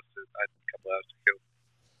couple hours to kill.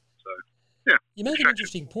 So yeah. You make an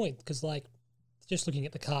interesting point because, just looking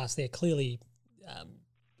at the cast, they're clearly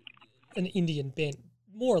an Indian bent,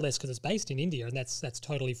 more or less, because it's based in India, and that's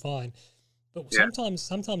totally fine. But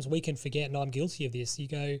sometimes we can forget, and I'm guilty of this. You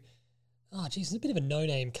go, oh, geez, it's a bit of a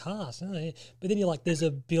no-name cast, isn't it? But then you're like, there's a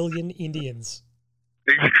billion Indians.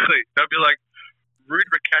 Exactly. They'll be like, Rude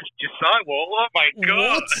Rakesh Desai. Oh my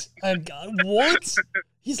god! What?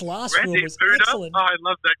 His last film was excellent. Oh, I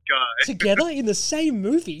love that guy. Together in the same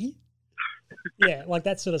movie. Yeah, like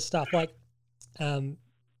that sort of stuff. Like, the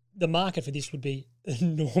market for this would be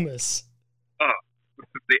enormous. Oh,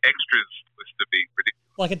 the extras was to be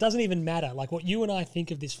ridiculous. Like, it doesn't even matter. Like, what you and I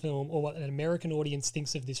think of this film, or what an American audience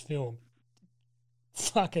thinks of this film.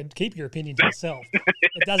 Fucking keep your opinion to yourself.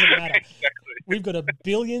 It doesn't matter. Exactly. We've got a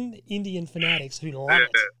billion Indian fanatics who love it.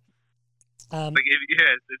 It's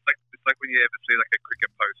like when you ever see like a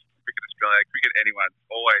cricket post, Cricket Australia, Cricket anyone,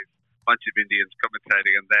 always a bunch of Indians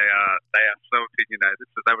commentating, and they are so opinionated,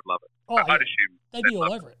 so they would love it. Oh, I'd assume they'd be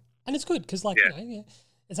all over it, and it's good because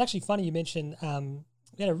it's actually funny you mentioned.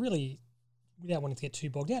 We had a really, without wanting to get too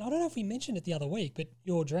bogged down. I don't know if we mentioned it the other week, but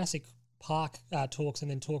your Jurassic Park talks and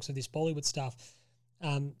then talks of this Bollywood stuff.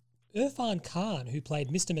 Irfan Khan, who played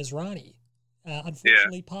Mr. Masrani,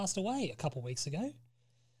 unfortunately passed away a couple of weeks ago,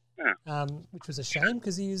 which was a shame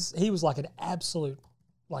because he was like an absolute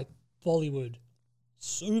Bollywood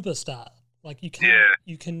superstar. Like you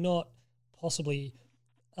cannot possibly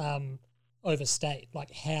overstate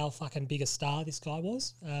how fucking big a star this guy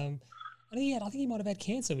was. And I think he might have had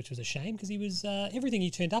cancer, which was a shame because he was everything he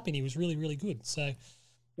turned up in. He was really, really good. So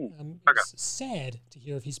it's sad to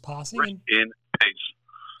hear of his passing. Rest in peace.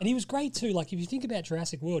 And he was great too. Like, if you think about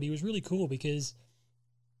Jurassic World, he was really cool because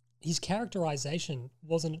his characterization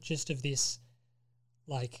wasn't just of this,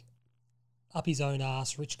 up his own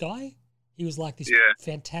ass rich guy. He was like this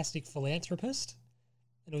fantastic philanthropist.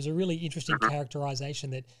 And it was a really interesting characterization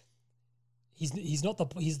that he's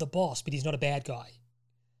the boss, but he's not a bad guy.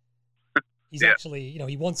 He's actually,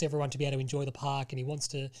 he wants everyone to be able to enjoy the park and he wants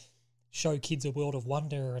to show kids a world of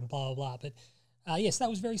wonder and blah, blah, blah. But Yes, that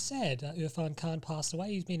was very sad. Irfan Khan passed away.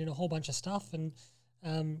 He's been in a whole bunch of stuff and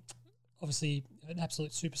obviously an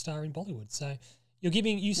absolute superstar in Bollywood. So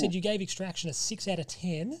you said you gave Extraction a 6 out of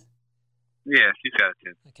 10. Yeah, 6 out of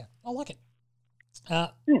 10. Okay, I like it.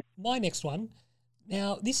 My next one.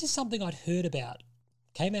 Now, this is something I'd heard about.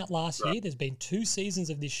 Came out last year. There's been 2 seasons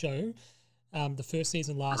of this show. The first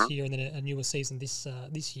season last year and then a newer season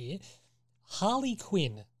this year. Harley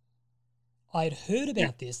Quinn. I had heard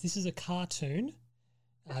about this. This is a cartoon,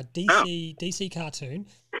 DC cartoon.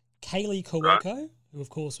 Kaylee Cuoco, who of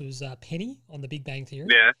course was Penny on The Big Bang Theory.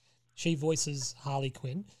 Yeah. She voices Harley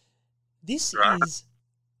Quinn. This is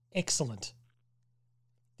excellent.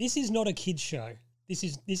 This is not a kids show. This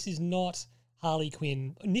is not Harley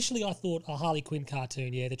Quinn. Initially, I thought a Harley Quinn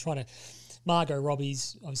cartoon. Yeah, they're trying to. Margot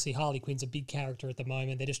Robbie's obviously Harley Quinn's a big character at the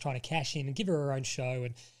moment. They're just trying to cash in and give her own show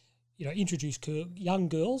and introduce young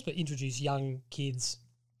girls, but introduce young kids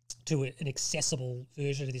to an accessible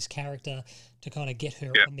version of this character to kind of get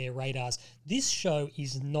her on their radars. This show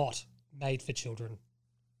is not made for children,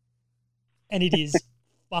 and it is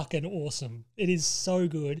fucking awesome. It is so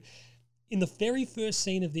good. In the very first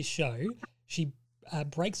scene of this show, she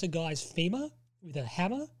breaks a guy's femur with a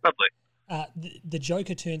hammer. Lovely. The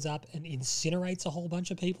Joker turns up and incinerates a whole bunch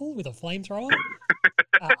of people with a flamethrower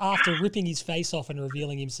after ripping his face off and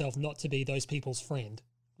revealing himself not to be those people's friend.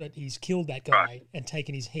 But he's killed that guy and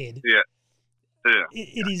taken his head. Yeah.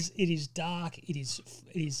 It is dark. It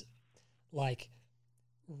is like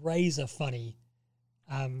razor funny.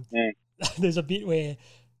 There's a bit where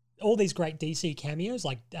all these great DC cameos,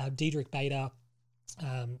 like Diedrich Bader,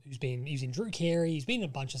 he's in Drew Carey, he's been in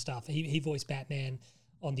a bunch of stuff. He voiced Batman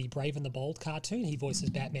on the Brave and the Bold cartoon. He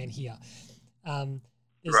voices Batman here.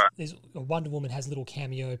 There's Wonder Woman has a little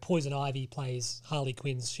cameo. Poison Ivy plays Harley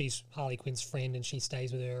Quinn. She's Harley Quinn's friend and she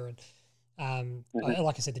stays with her. And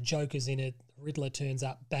like I said, the Joker's in it. Riddler turns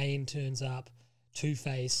up. Bane turns up.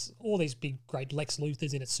 Two-Face. All these big, great Lex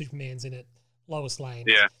Luthor's in it. Superman's in it. Lois Lane.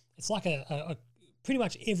 Yeah. It's like a pretty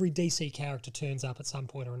much every DC character turns up at some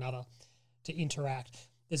point or another to interact.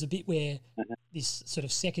 There's a bit where this sort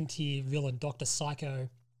of second-tier villain, Dr. Psycho,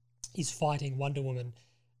 is fighting Wonder Woman.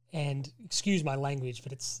 And excuse my language,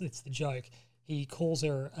 but it's the joke. He calls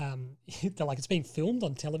her, they're like, it's being filmed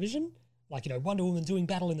on television. Like, Wonder Woman doing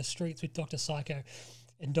battle in the streets with Dr. Psycho.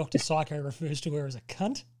 And Dr. Psycho refers to her as a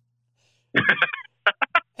cunt.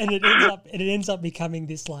 And it ends up becoming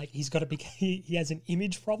this, like, he has an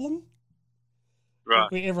image problem. Right.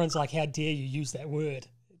 Where everyone's like, how dare you use that word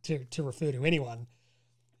to refer to anyone.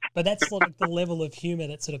 But that's like the level of humor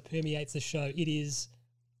that sort of permeates the show. It is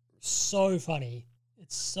so funny.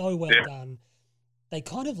 It's so well done. They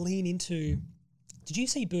kind of lean into. Did you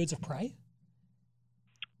see Birds of Prey?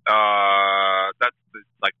 That's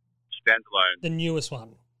like standalone. The newest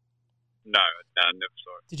one. No, I never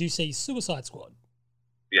saw it. Did you see Suicide Squad?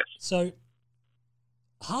 Yes. So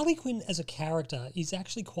Harley Quinn as a character is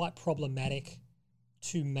actually quite problematic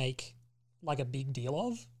to make like a big deal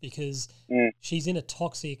of because she's in a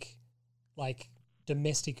toxic, like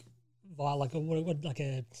domestic,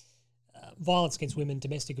 violence against women,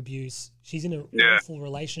 domestic abuse. She's in an awful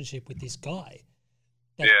relationship with this guy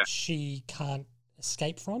that she can't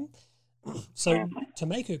escape from. So to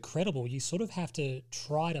make her credible, you sort of have to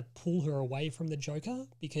try to pull her away from the Joker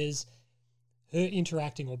because her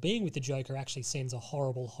interacting or being with the Joker actually sends a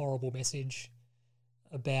horrible, horrible message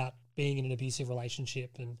about being in an abusive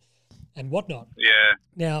relationship and whatnot. Yeah.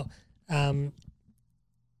 Now,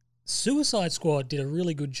 Suicide Squad did a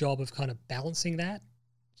really good job of kind of balancing that.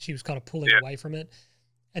 She was kind of pulling away from it.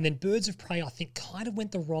 And then Birds of Prey, I think, kind of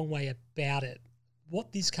went the wrong way about it.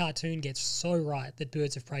 What this cartoon gets so right that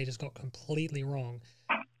Birds of Prey just got completely wrong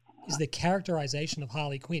is the characterization of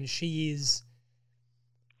Harley Quinn. She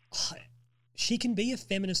can be a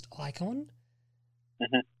feminist icon,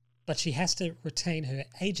 but she has to retain her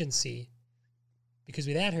agency because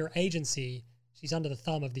without her agency, she's under the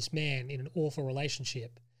thumb of this man in an awful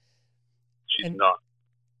relationship. She's not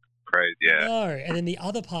crazy, No, and then the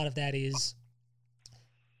other part of that is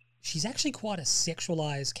she's actually quite a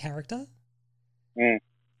sexualized character. And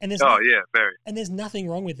there's very. And there's nothing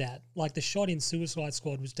wrong with that. Like the shot in Suicide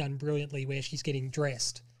Squad was done brilliantly where she's getting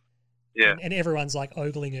dressed. Yeah. And everyone's like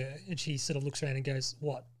ogling her and she sort of looks around and goes,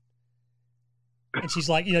 "What?" And she's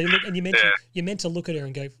like, you look and you're meant to look at her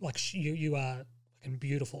and go like you are fucking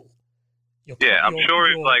beautiful. I'm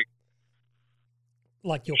sure if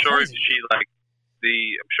she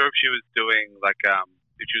I'm sure if she was doing like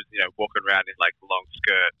if she was walking around in like long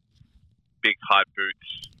skirt, big high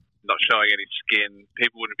boots, not showing any skin,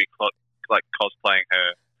 people wouldn't be like cosplaying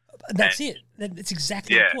her. That's it. That's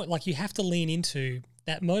exactly the point. Like you have to lean into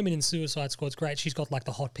that moment in Suicide Squad's great. She's got like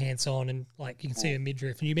the hot pants on, and like you can see her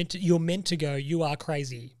midriff, and you're meant to go, you are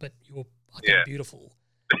crazy, but you're fucking beautiful.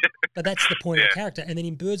 But that's the point of the character. And then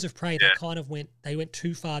in Birds of Prey, they went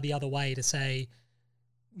too far the other way to say,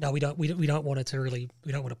 no, we don't want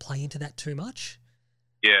to play into that too much.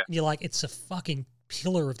 Yeah. And you're like, it's a fucking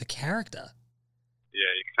pillar of the character.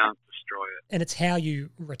 Yeah, you can't destroy it. And it's how you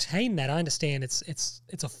retain that. I understand it's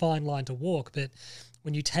a fine line to walk, but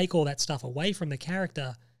when you take all that stuff away from the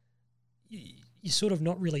character, you sort of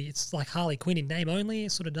not really. It's like Harley Quinn in name only.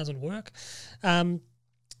 It sort of doesn't work.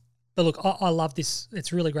 But look, I love this.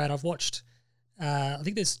 It's really great. I've watched. I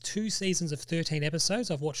think there's 2 seasons of 13 episodes.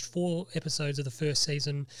 I've watched 4 episodes of the first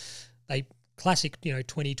season. They classic,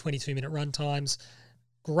 20, 22 minute run times.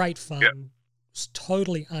 Great fun. Yep.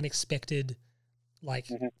 Totally unexpected,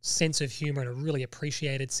 sense of humor, and a really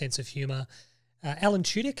appreciated sense of humor. Alan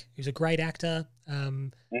Tudyk, who's a great actor.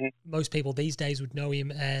 Most people these days would know him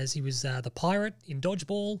as he was the pirate in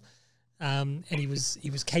Dodgeball, and he was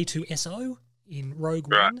K2SO in Rogue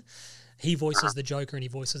One. He voices the Joker, and he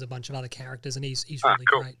voices a bunch of other characters, and he's really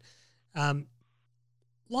great.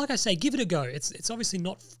 Like I say, give it a go. It's obviously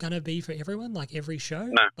not going to be for everyone, like every show,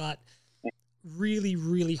 but really,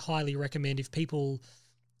 really highly recommend if people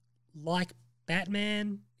like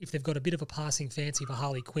Batman, if they've got a bit of a passing fancy for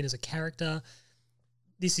Harley Quinn as a character.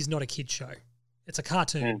 This is not a kid's show. It's a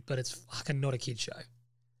cartoon, but it's fucking not a kid's show.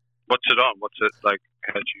 What's it on? What's it like?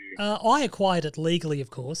 How did you? I acquired it legally,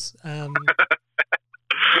 of course. I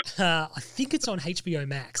think it's on HBO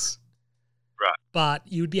Max. Right. But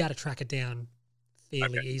you would be able to track it down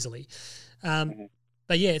fairly easily.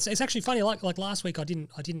 But yeah, it's actually funny. Like last week, I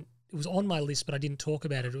didn't. It was on my list, but I didn't talk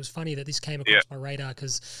about it. It was funny that this came across my radar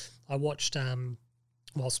because I watched.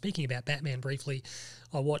 While speaking about Batman briefly,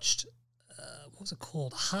 I watched. What was it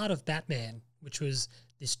called? Heart of Batman, which was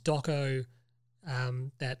this doco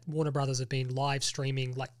that Warner Brothers have been live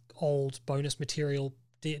streaming, like old bonus material,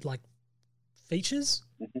 like features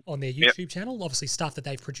on their YouTube channel. Obviously, stuff that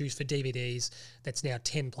they've produced for DVDs that's now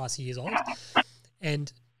 10 plus years old.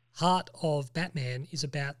 And Heart of Batman is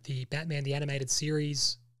about the Batman the Animated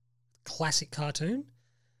Series classic cartoon,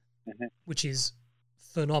 which is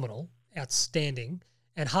phenomenal, outstanding.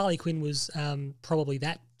 And Harley Quinn was probably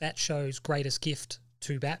that show's greatest gift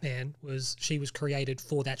to Batman was she was created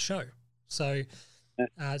for that show. So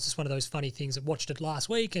it's just one of those funny things. I watched it last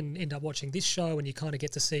week and ended up watching this show, and you kind of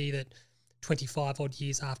get to see that 25 odd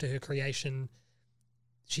years after her creation,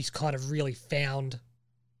 she's kind of really found,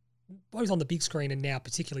 both on the big screen and now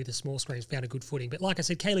particularly the small screens, found a good footing. But like I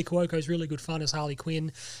said, Kaylee Cuoco's really good fun as Harley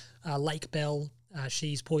Quinn. Lake Bell,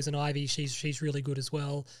 she's Poison Ivy. She's really good as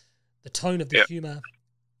well. The tone of the humor,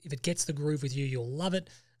 if it gets the groove with you, you'll love it.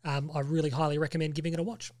 I really highly recommend giving it a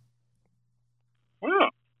watch. Oh,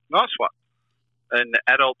 nice one. An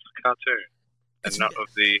adult cartoon. And not of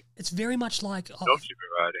the... It's very much like...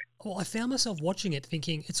 variety. Well, I found myself watching it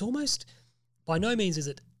thinking it's almost... By no means is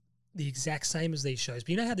it the exact same as these shows. But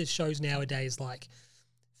you know how there's shows nowadays like...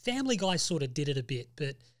 Family Guy sort of did it a bit,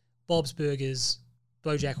 but Bob's Burgers,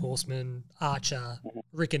 BoJack Horseman, Archer,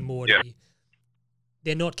 Rick and Morty,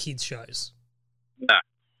 they're not kids' shows. No.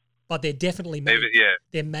 But they're definitely made...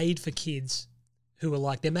 They're made for kids who are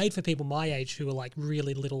like... They're made for people my age who were like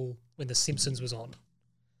really little when The Simpsons was on.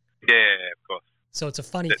 Yeah, of course. So it's a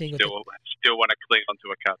funny thing. Still want to cling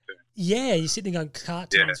onto a cartoon. Yeah, you're sitting there going,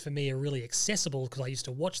 cartoons for me are really accessible because I used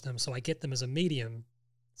to watch them, so I get them as a medium.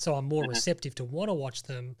 So I'm more receptive to want to watch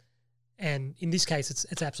them. And in this case,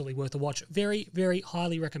 it's absolutely worth a watch. Very, very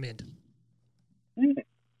highly recommend.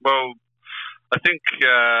 Well, I think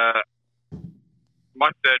my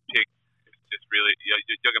third pick is just really,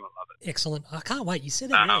 you're going to love it. Excellent. I can't wait. You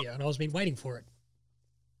said it earlier, and I was been waiting for it.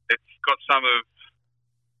 It's got some of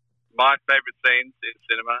my favourite scenes in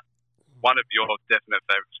cinema, one of your definite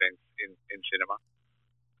favourite scenes in cinema,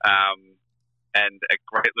 and a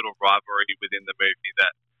great little rivalry within the movie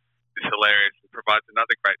that is hilarious and provides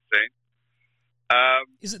another great scene.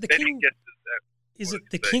 Is it the King? Is it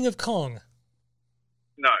the King of Kong?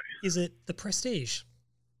 No. Is it The Prestige?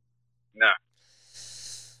 No.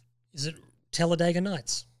 Is it Talladega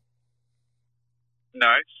Nights?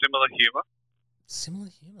 No. Similar humour. Similar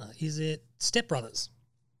humour. Is it Step Brothers?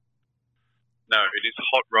 No, it is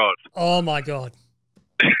Hot Rod. Oh my God.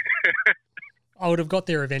 I would have got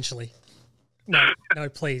there eventually. No,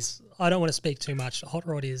 please. I don't want to speak too much. Hot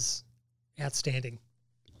Rod is outstanding.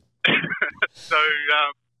 So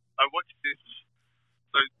I watched this.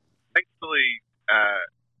 So thankfully,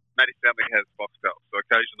 Maddie's family has Foxtel. So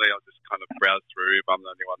occasionally I'll just kind of browse through if I'm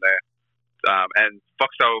the only one there. And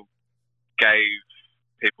Foxtel gave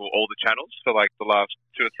people all the channels for like the last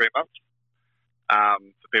 2 or 3 months.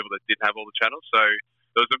 for people that didn't have all the channels. So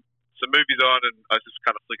there was some movies on, and I was just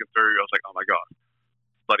kind of flicking through. I was like, oh my god,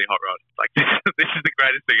 bloody Hot Rod! Like this is the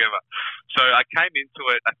greatest thing ever. So I came into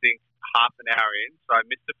it, I think, half an hour in. So I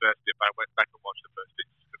missed the first bit, but I went back and watched the first bit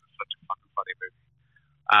because it's such a fucking funny movie.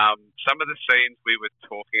 Some of the scenes we were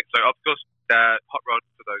talking. So of course, Hot Rod,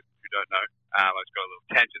 for those who don't know, I just got a little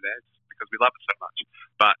tangent there just because we love it so much.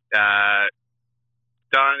 But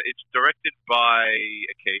it's directed by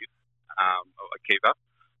Akiva,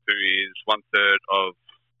 who is 1/3 of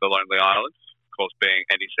The Lonely Island, of course, being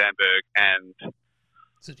Andy Samberg and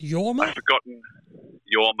is it Yorma? I've forgotten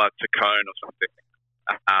Yorma Taccone or something.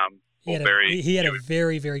 He had a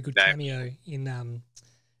very, very good cameo in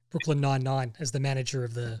Brooklyn Nine-Nine as the manager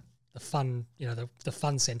of the fun, the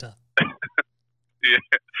fun center. Yeah,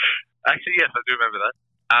 actually, yes, I do remember that.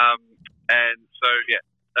 And so, yeah,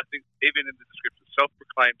 I think even in the description,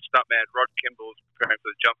 self-proclaimed stuntman Rod Kimball is preparing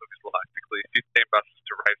for the jump of his life to clear 15 buses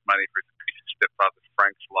to raise money for his abusive stepfather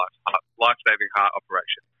Frank's life-saving heart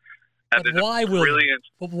operation. And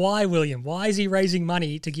But why, William? Why is he raising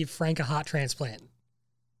money to give Frank a heart transplant?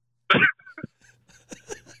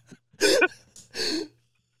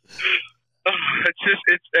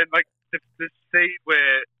 It's like the scene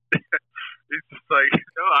where it's just like,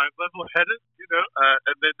 I'm level-headed,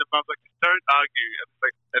 and then the mum's like, don't argue,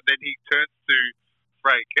 and then he turns to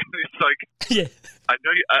Frank, and it's like, yeah, I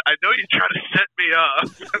know you're trying to set me up,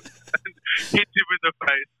 and hits him in the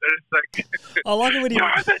face, and it's like, I like it when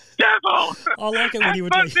you're the devil. I like it when he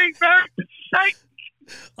would.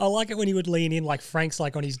 I like it when he would lean in, like Frank's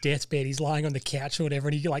like on his deathbed, he's lying on the couch or whatever,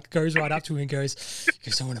 and he like goes right up to him and goes,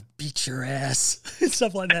 I want to beat your ass, and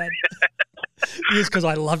stuff like that. Yes, because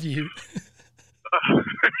I love you.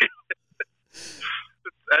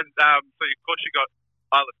 And so of course you got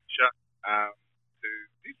Isla Fisher,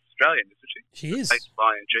 who's Australian, isn't she? She is.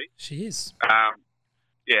 ING. She is.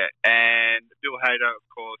 Yeah, and Bill Hader, of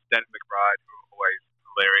course, Danny McBride, who are always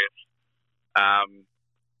hilarious.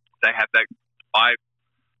 They have that. I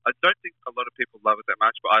don't think a lot of people love it that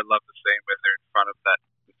much, but I love the scene where they're in front of that.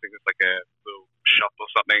 I think it's like a little shop or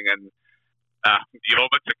something, and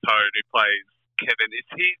Yorma Taccone, who plays Kevin, is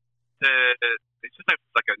he it's just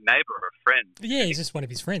like a neighbour or a friend? Yeah, he's just one of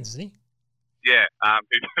his friends, isn't he? Yeah,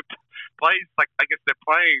 who plays like, I guess they're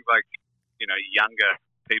playing like younger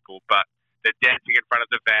people, but they're dancing in front of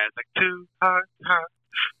the van. It's like 2 hearts,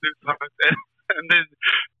 2 hearts, and then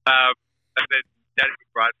Danny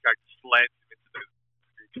McBride's character slams him into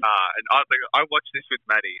the car, and I was like, I watched this with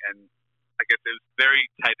Maddie, and I guess it was very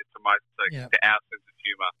catered to to our sense of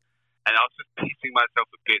humour, and I was just pissing myself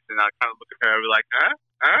a bit, and I kind of look at her and be like,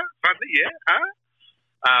 funny, yeah,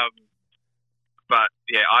 but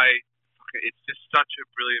yeah, it's just such a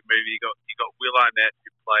brilliant movie. You got Will Arnett,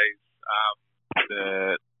 who plays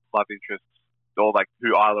the love interest, or like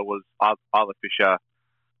who Isla Fisher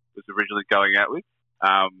was originally going out with.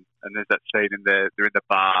 And there's that scene they're in the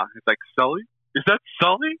bar. It's like, Sully? Is that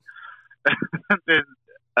Sully? and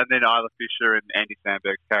then Isla Fisher and Andy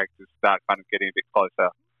Samberg's characters start kind of getting a bit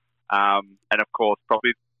closer. And of course,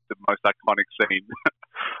 probably the most iconic scene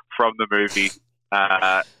from the movie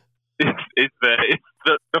is the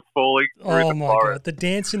falling through the forest. Oh my god, the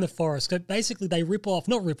dance in the forest. So basically, they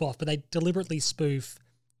not rip off, but they deliberately spoof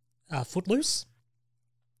Footloose.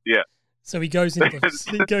 Yeah. So he goes into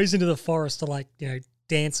the forest to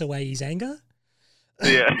dance away his anger.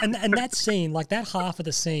 Yeah. And that scene, like that half of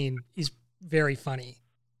the scene, is very funny.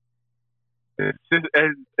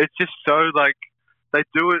 It's just so like they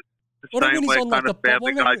do it the same way. Kind of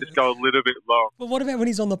Family Guy, just go a little bit long. But what about when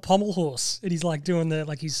he's on the pommel horse and he's like doing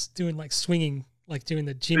swinging, like doing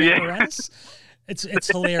the gym apparatus? It's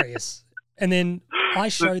hilarious. And then I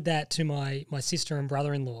showed that to my sister and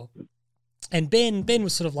brother-in-law, and Ben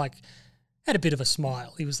was sort of like had a bit of a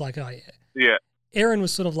smile. He was like, "Oh yeah." Yeah. Aaron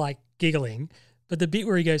was sort of like giggling, but the bit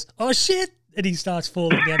where he goes, "Oh shit," and he starts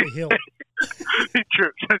falling down the hill. He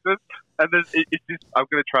trips, and then it's just, I'm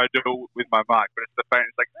going to try and do it with my mic, but it's the faint.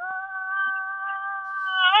 It's like,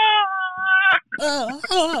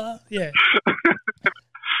 yeah.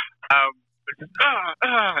 I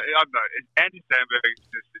don't know. Andy Samberg is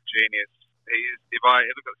just a genius. If I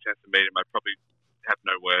ever got a chance to meet him, I'd probably have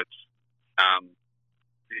no words.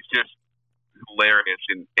 He's just hilarious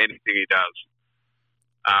in anything he does.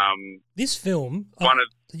 This film, I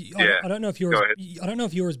don't know if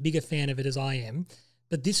you're as big a fan of it as I am,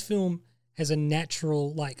 but this film has a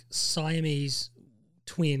natural Siamese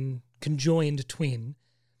twin, conjoined twin.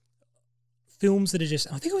 Films that are just,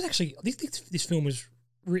 I think this film was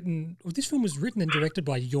written and directed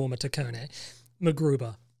by Yorma Taccone,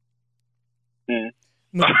 MacGruber. Mm.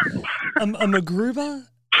 A MacGruber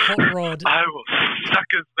Hot Rod. I will suck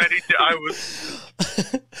as many. I was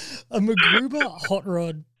A MacGruber Hot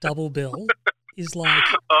Rod double bill is like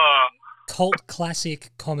cult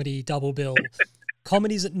classic comedy double bill.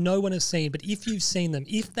 Comedies that no one has seen, but if you've seen them,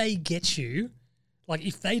 if they get you, like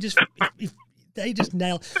if they just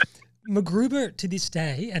nail MacGruber to this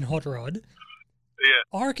day and Hot Rod,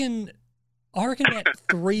 I reckon about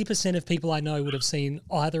 3% of people I know would have seen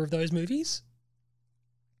either of those movies.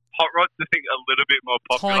 Hot Rod's, I think, a little bit more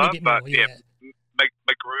popular, Tiny bit more, but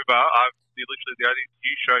MacGruber, you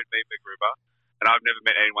showed me MacGruber, and I've never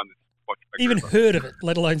met anyone that's watched MacGruber. Even heard of it,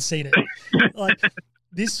 let alone seen it. Like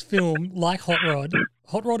this film, like Hot Rod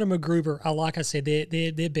and MacGruber are, like I said,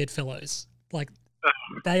 they're bedfellows. Like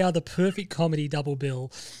they are the perfect comedy double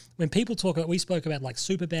bill. When people talk about, we spoke about like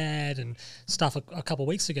Superbad and stuff a couple of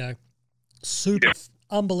weeks ago.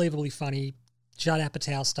 Unbelievably funny, Judd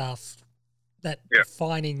Apatow stuff, that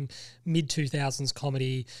defining mid-2000s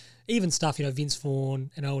comedy, even stuff, Vince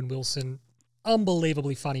Vaughn and Owen Wilson,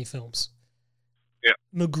 unbelievably funny films. Yeah.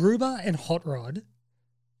 MacGruber and Hot Rod,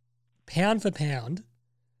 pound for pound,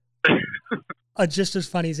 are just as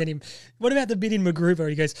funny as any. What about the bit in MacGruber?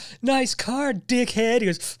 He goes, "Nice car, dickhead." He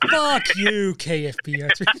goes, "Fuck you, KFB."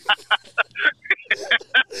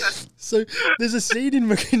 So there's a scene in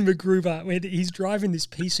MacGruber where he's driving this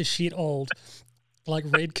piece of shit old, like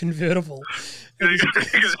red convertible. And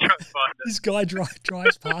this guy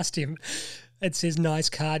drives past him and says, "Nice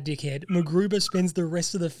car, dickhead." MacGruber spends the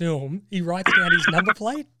rest of the film, he writes down his number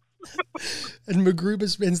plate, and MacGruber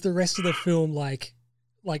spends the rest of the film like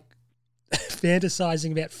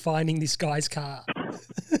fantasizing about finding this guy's car.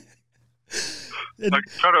 Like,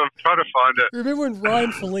 try to find it. Remember when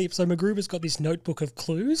Ryan Philippe, so MacGruber's got this notebook of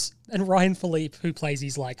clues, and Ryan Philippe, who plays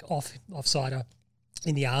his like offsider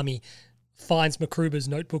in the army, finds MacGruber's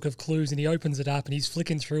notebook of clues, and he opens it up and he's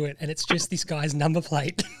flicking through it, and it's just this guy's number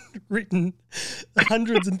plate written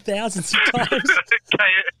hundreds and thousands of times.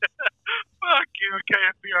 Fuck you,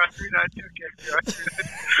 KFB.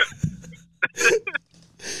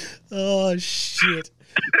 Oh shit!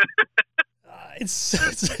 It's so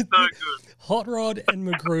good. Hot Rod and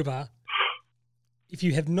MacGruber. If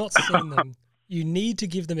you have not seen them, you need to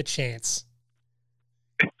give them a chance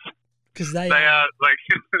because they are like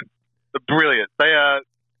brilliant.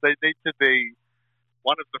 They need to be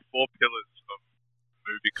one of the four pillars of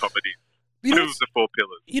movie comedy. Two of the four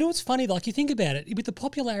pillars. You know what's funny? Like you think about it, with the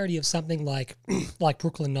popularity of something like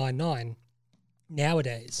Brooklyn Nine-Nine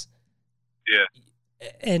nowadays. Yeah.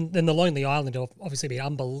 And then The Lonely Island will obviously be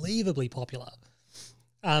unbelievably popular.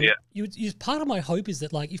 Part of my hope is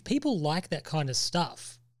that, like, if people like that kind of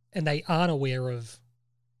stuff and they aren't aware of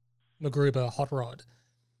MacGruber, Hot Rod,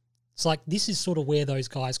 it's like this is sort of where those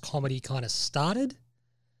guys' comedy kind of started.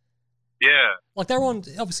 Yeah. Like they're on,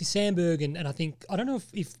 obviously, Sandberg and I think, I don't know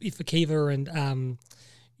if Akiva and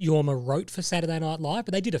Yorma wrote for Saturday Night Live,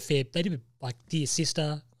 but they did like Dear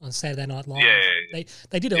Sister on Saturday Night Live. Yeah.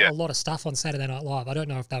 They did a lot of stuff on Saturday Night Live. I don't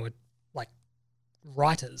know if they were like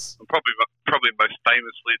writers. Probably most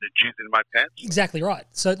famously the Jizz in My Pants. Exactly right.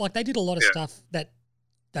 So like they did a lot of stuff that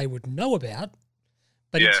they would know about,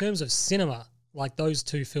 but in terms of cinema, like those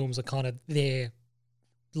two films are kind of their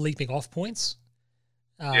leaping off points.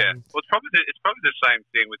 Well, it's probably the same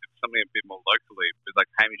thing with something a bit more locally with like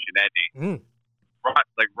Hamish and Andy. Right,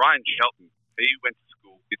 like Ryan Shelton, he went to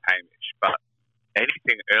school with Hamish, but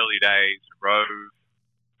anything early days, Rove,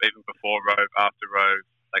 even before Rove, after Rove,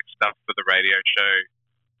 like stuff for the radio show.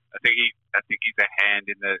 I think he's a hand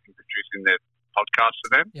in producing the podcast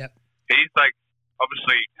for them. Yeah, he's like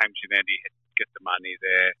obviously Hamish and Andy get the money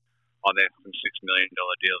there on their some $6 million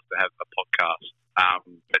deals to have a podcast.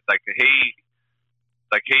 But like he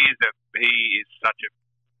is such an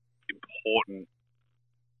important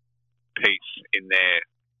piece in their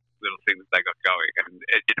little thing that they got going, and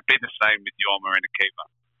it'd be the same with Yorma and Akiva.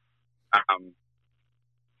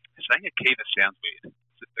 Saying Akiva sounds weird.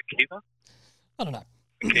 Is it Akiva? I don't know.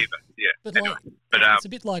 Akiva, yeah. But, anyway, it's a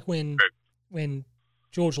bit like when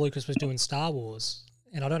George Lucas was doing Star Wars,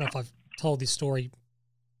 and I don't know if I've told this story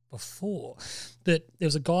before, but there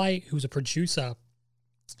was a guy who was a producer.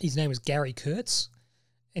 His name was Gary Kurtz,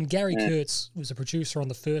 and Gary Kurtz was a producer on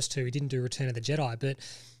the first two. He didn't do Return of the Jedi, but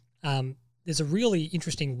there's a really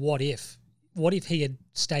interesting what if he had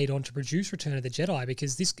stayed on to produce Return of the Jedi,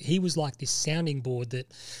 because he was like this sounding board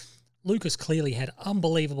that Lucas clearly had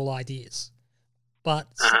unbelievable ideas, but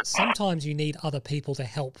sometimes you need other people to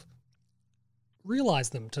help realize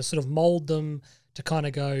them, to sort of mold them, to kind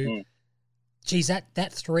of go, geez,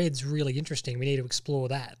 that thread's really interesting. We need to explore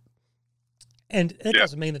that. And it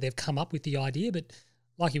doesn't mean that they've come up with the idea, but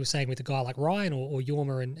like you were saying with a guy like Ryan or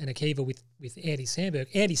Yorma and Akiva with Andy Samberg,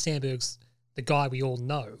 Andy Samberg's the guy we all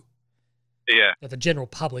know. Yeah. That the general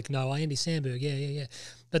public know, Andy Samberg, yeah.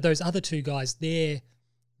 But those other two guys, they're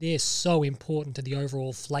so important to the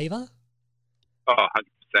overall flavour. Oh,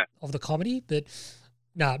 100%. Of the comedy. But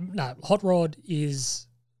no, Hot Rod is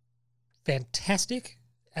fantastic.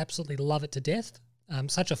 Absolutely love it to death.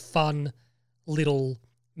 Such a fun little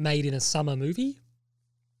made in a summer movie.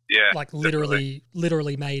 Yeah. Like literally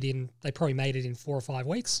made in, they probably made it in 4 or 5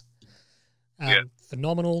 weeks.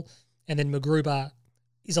 Phenomenal. And then MacGruber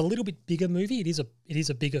is a little bit bigger movie. It is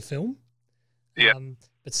a bigger film. Yeah.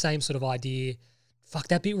 But same sort of idea. Fuck,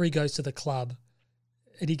 that bit where he goes to the club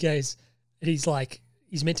and he's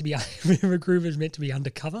meant to be, MacGruber's meant to be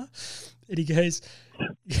undercover. And he goes,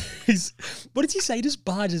 what did he say? He just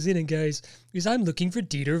barges in and goes, I'm looking for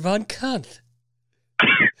Dieter von Kunt.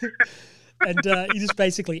 And he just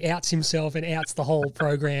basically outs himself and outs the whole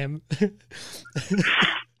program.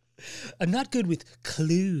 I'm not good with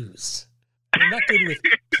clues. I'm not good with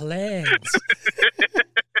plans.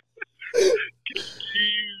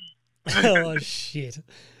 Oh, shit.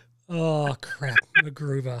 Oh, crap.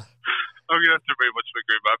 MacGruber. I'm going to have to rewatch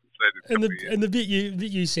MacGruber. I haven't seen it. And the bit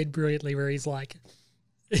you said brilliantly where he's like,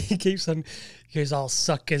 he goes, I'll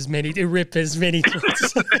suck as many, to rip as many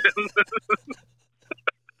throats.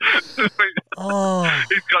 Oh.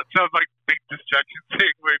 He's got some like big distraction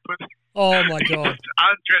thing where he puts. Oh my god!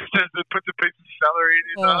 Undresses and puts a piece of celery in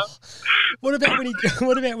his arm. What about when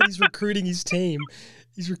he's recruiting his team?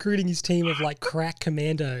 He's recruiting his team of like crack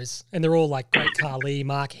commandos, and they're all like Great Khali,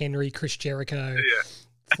 Mark Henry, Chris Jericho,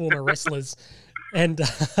 former wrestlers. And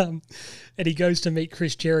he goes to meet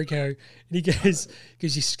Chris Jericho, and he goes,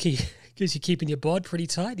 you're keeping your bod pretty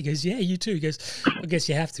tight? He goes, yeah, you too. He goes, I guess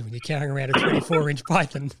you have to when you're carrying around a 24-inch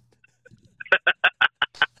python.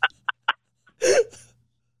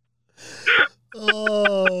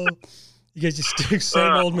 Oh, he goes, you're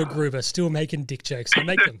same old MacGruber, still making dick jokes. Go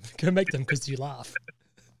make them because you laugh.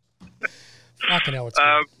 Fucking hell, it's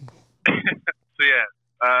good. So yeah,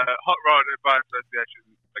 Hot Rod by association,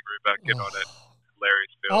 MacGruber, get on it.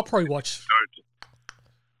 Hilarious film. I'll probably watch.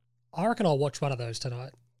 I reckon I'll watch one of those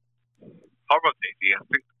tonight. Hot Rod's easy.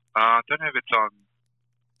 I don't know if it's on.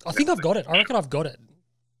 I think I've got it. I reckon I've got it.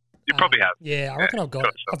 You probably have. Yeah, I reckon I've got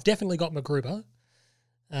it. Some. I've definitely got MacGruber.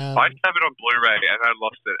 I just have it on Blu-ray and I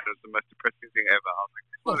lost it. It was the most depressing thing ever. I was like,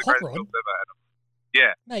 this is one of the greatest films ever.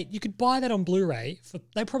 Yeah. Mate, you could buy that on Blu-ray.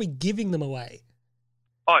 They're probably giving them away.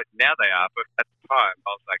 Oh, now they are. But at the time, I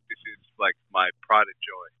was like, this is like my pride and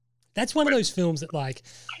joy. That's one of those films that like,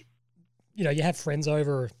 you have friends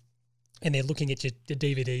over and they're looking at your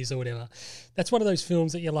DVDs or whatever. That's one of those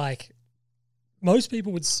films that you're like, most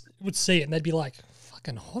people would see it and they'd be like,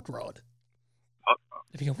 fucking Hot Rod. Hot Rod.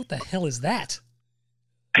 They'd go, what the hell is that?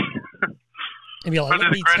 And be like,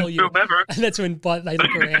 let me tell you. And that's when they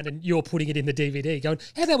look around and you're putting it in the DVD going,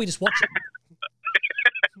 how about we just watch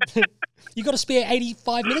it? You got to spare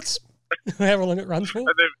 85 minutes? However long it runs for. And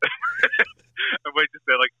we're just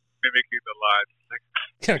there like mimicking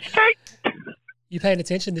the lines. You paying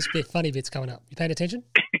attention? This funny bit's coming up. You paying attention?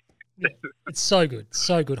 Yeah. It's so good.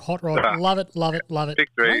 So good. Hot Rod. Love it. Love it. Love it. Pick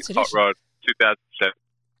 3, Hot Rod, 2007.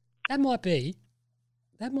 That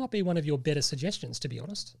might be one of your better suggestions, to be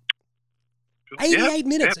honest. 88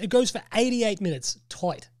 minutes. Yeah. It goes for 88 minutes.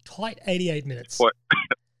 Tight 88 minutes. Tight.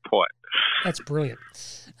 That's brilliant.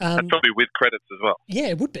 And probably with credits as well. Yeah,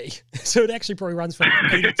 it would be. So it actually probably runs for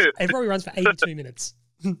 82 minutes.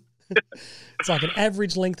 It's like an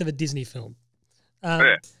average length of a Disney film.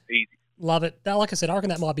 Easy. Love it. Like I said, I reckon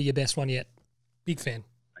that might be your best one yet. Big fan.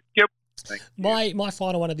 Yep. My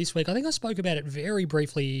final one of this week, I think I spoke about it very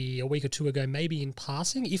briefly a week or two ago, maybe in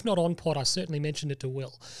passing. If not on pod, I certainly mentioned it to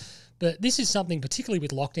Will. But this is something, particularly with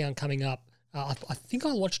lockdown coming up. I think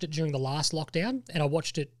I watched it during the last lockdown, and I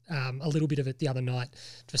watched it a little bit of it the other night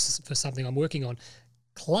just for something I'm working on.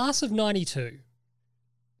 Class of 92.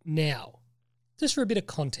 Now, just for a bit of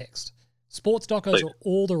context, sports docos are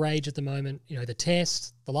all the rage at the moment. The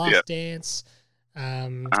Test, The Last Dance,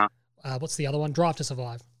 what's the other one? Drive to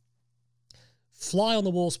Survive. Fly on the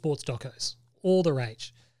wall sports docos, all the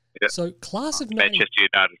rage. Yep. So Class of 92... Manchester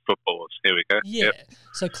United footballers, here we go. Yeah. Yep.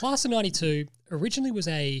 So Class of 92 originally was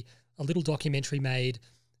a little documentary made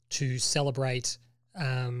to celebrate,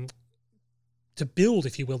 to build,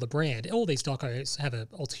 if you will, the brand. All these docos have an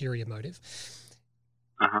ulterior motive.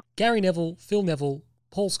 Gary Neville, Phil Neville,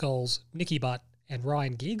 Paul Scholes, Nicky Butt, and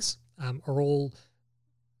Ryan Giggs are all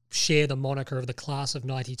share the moniker of the Class of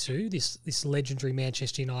 92, this legendary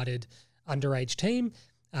Manchester United underage team.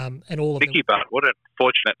 And all of Nicky Butt, what a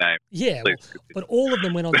fortunate name. yeah, but all of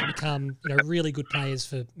them went on to become, really good players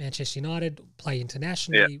for Manchester United, play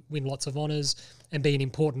internationally, win lots of honours, and be an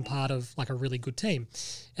important part of like a really good team.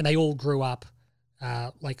 And they all grew up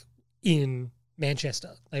in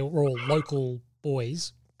Manchester. They were all local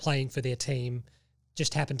boys playing for their team,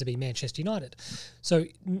 just happened to be Manchester United. So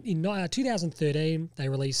in 2013, they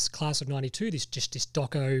released Class of 92, this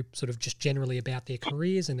doco sort of just generally about their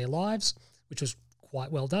careers and their lives, which was quite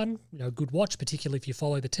well done, good watch, particularly if you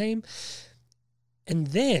follow the team. And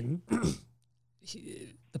then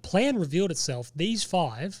the plan revealed itself. These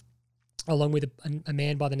 5, along with a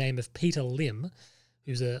man by the name of Peter Lim,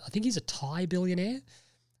 who's I think he's a Thai billionaire,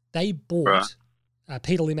 they bought,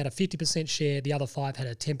 Peter Lim had a 50% share, the other 5 had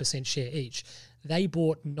a 10% share each. They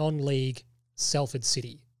bought non-league Salford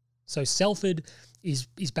City. So Salford is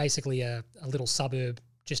basically a little suburb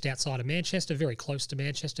just outside of Manchester, very close to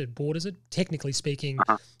Manchester, borders it. Technically speaking,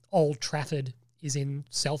 Old Trafford is in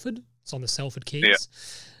Salford. It's on the Salford Keys.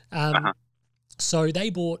 So they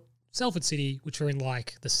bought Salford City, which are in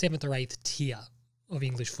like the 7th or 8th tier of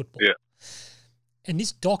English football. Yeah. And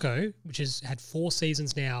this doco, which has had 4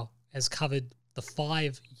 seasons now, has covered the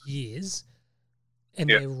 5 years and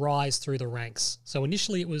their rise through the ranks. So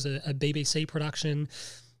initially it was a BBC production,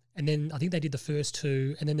 and then I think they did the first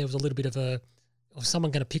 2, and then there was a little bit of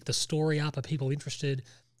someone going to pick the story up? Are people interested?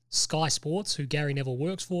 Sky Sports, who Gary Neville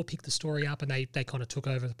works for, picked the story up, and they kind of took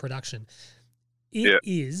over the production. It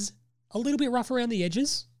is a little bit rough around the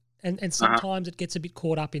edges, and sometimes it gets a bit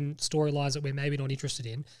caught up in storylines that we're maybe not interested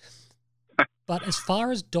in. But as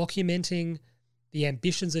far as documenting the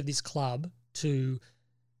ambitions of this club to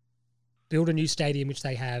build a new stadium, which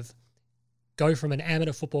they have, go from an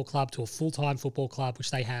amateur football club to a full-time football club,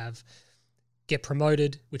 which they have, get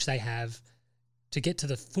promoted, which they have, to get to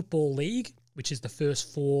the Football League, which is the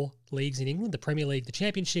first 4 leagues in England, the Premier League, the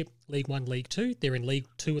Championship, League 1, League 2. They're in League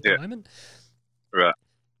 2 at the moment. Right.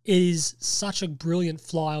 It is such a brilliant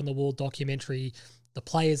fly-on-the-wall documentary. The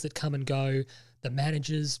players that come and go, the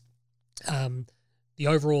managers, the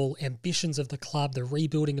overall ambitions of the club, the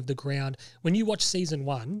rebuilding of the ground. When you watch season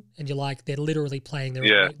 1 and you're like, they're literally playing,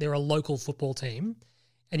 they're a local football team,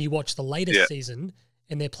 and you watch the latest season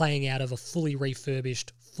and they're playing out of a fully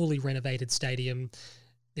refurbished, fully renovated stadium.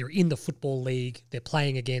 They're in the Football League. They're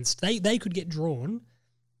playing against... They could get drawn,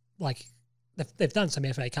 like... They've done some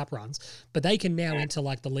FA Cup runs, but they can now enter,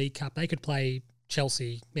 like, the League Cup. They could play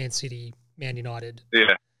Chelsea, Man City, Man United.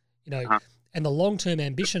 Yeah. And the long-term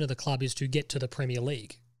ambition of the club is to get to the Premier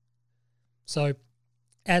League. So,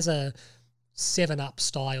 as a 7-Up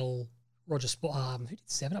style, who did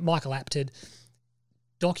 7-Up? Michael Apted,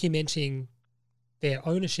 documenting their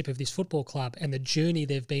ownership of this football club and the journey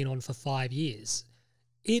they've been on for 5 years.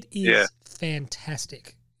 It is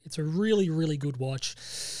fantastic. It's a really, really good watch.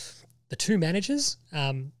 The 2 managers,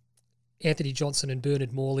 Anthony Johnson and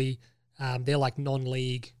Bernard Morley, they're like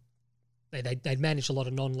non-league. They'd managed a lot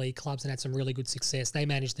of non-league clubs and had some really good success. They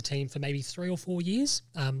managed the team for maybe 3 or 4 years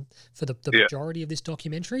for the majority of this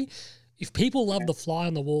documentary. If people love the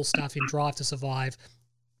fly-on-the-wall stuff in Drive to Survive,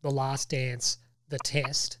 The Last Dance, The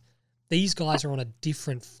Test, these guys are on a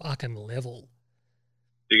different fucking level.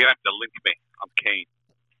 You're going to have to link me. I'm keen.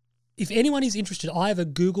 If anyone is interested, I have a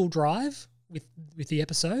Google Drive with the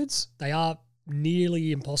episodes. They are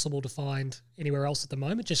nearly impossible to find anywhere else at the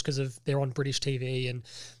moment just because of they're on British TV and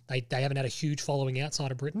they haven't had a huge following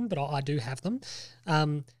outside of Britain, but I do have them.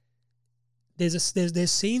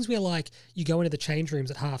 There's scenes where, like, you go into the change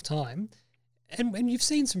rooms at halftime and you've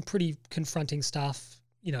seen some pretty confronting stuff,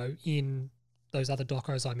 in those other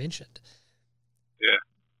docos I mentioned. Yeah.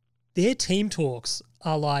 Their team talks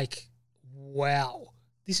are like, wow,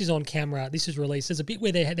 this is on camera, this is released. There's a bit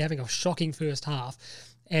where they're having a shocking first half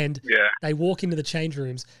and they walk into the change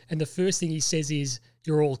rooms and the first thing he says is,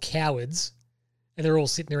 "You're all cowards." And they're all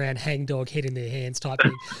sitting around hangdog, head in their hands type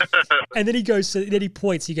thing. And then he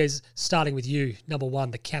points, he goes, "Starting with you, number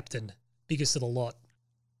 1, the captain, biggest of the lot."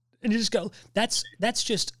 And you just go, that's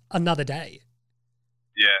just another day.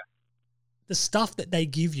 Yeah. The stuff that they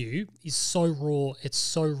give you is so raw, it's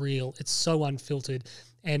so real, it's so unfiltered.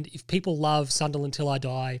 And if people love Sunderland Till I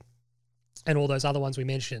Die and all those other ones we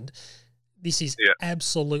mentioned, this is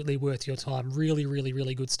absolutely worth your time. Really, really,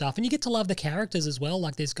 really good stuff. And you get to love the characters as well.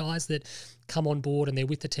 Like, there's guys that come on board and they're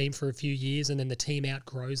with the team for a few years and then the team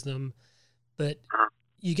outgrows them. But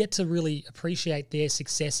you get to really appreciate their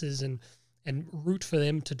successes and root for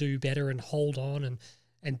them to do better and hold on and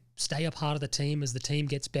stay a part of the team as the team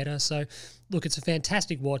gets better. So, look, it's a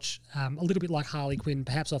fantastic watch. A little bit like Harley Quinn,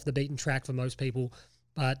 perhaps off the beaten track for most people,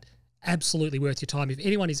 but absolutely worth your time. If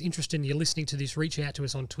anyone is interested and you're listening to this, reach out to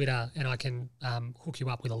us on Twitter and I can hook you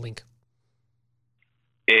up with a link.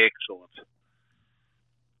 Excellent.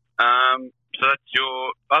 So that's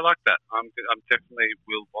I like that. I'm definitely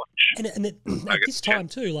will watch. And at this time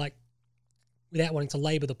too, like, without wanting to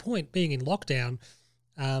labour the point, being in lockdown,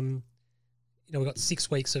 we've got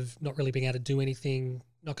 6 weeks of not really being able to do anything,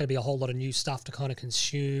 not going to be a whole lot of new stuff to kind of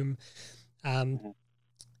consume.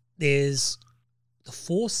 There's the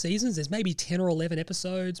 4 seasons. There's maybe 10 or 11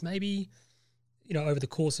 episodes, maybe, over the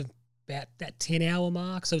course of about that 10-hour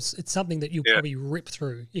mark. So it's something that you'll probably rip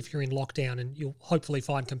through if you're in lockdown, and you'll hopefully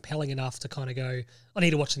find compelling enough to kind of go, I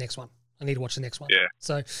need to watch the next one. Yeah.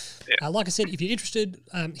 So, like I said, if you're interested,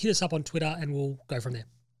 hit us up on Twitter and we'll go from there.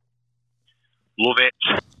 Love it.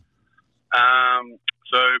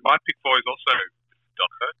 So my pick 4 is also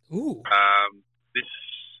Doco. Ooh. This,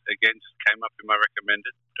 again, just came up in my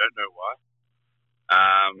recommended. Don't know why.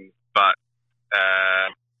 But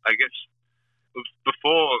I guess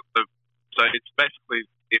before so it's basically,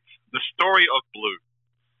 it's the story of Blue.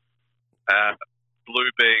 Blue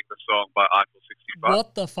being the song by Eiffel 65.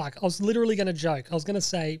 What the fuck? I was literally going to joke. I was going to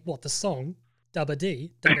say, what, the song? Dubba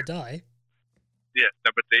Dee, Dubba Die? Yeah,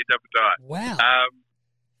 Dubba Dee, Dubba Die. Wow.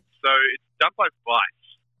 So it's done by Vice.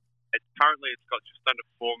 Currently it's got just under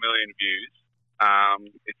 4 million views.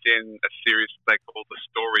 It's in a series they call The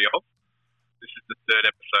Story Of. This is the 3rd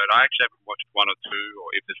episode. I actually haven't watched 1 or 2, or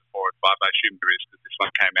if there's a 4 or 5, I assume there is, because this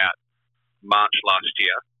one came out March last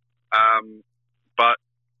year. But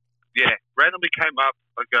yeah, randomly came up.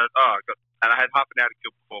 And I had half an hour to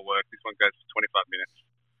kill before work. This one goes for 25 minutes.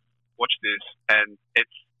 Watch this, and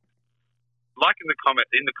it's like in the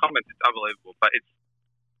comments, it's unbelievable, but it's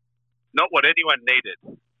not what anyone needed.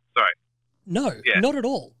 Sorry. No, not at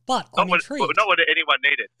all. But I'm intrigued. Not what anyone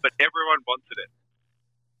needed, but everyone wanted it.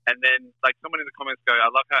 And then, like, someone in the comments go, I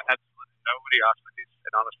love how absolutely nobody asked for this,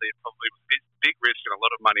 and honestly, it probably was a big risk and a lot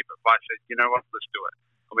of money, but Vice said, you know what, let's do it.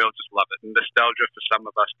 And we all just love it. And nostalgia for some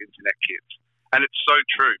of us internet kids. And it's so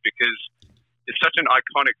true, because it's such an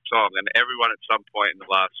iconic song, and everyone at some point in the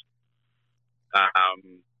last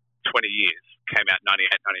 20 years, came out 98,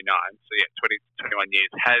 99, so yeah, 20, 21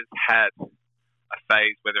 years, has had a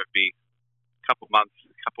phase, whether it be a couple months,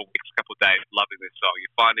 a couple weeks, a couple days, loving this song. You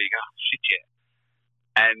finally go, oh, shit, yeah.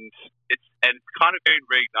 And it's kind of been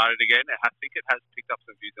reignited again. I think it has picked up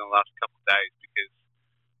some views in the last couple of days, because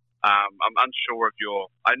I'm unsure of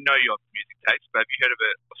I know your music taste, but have you heard of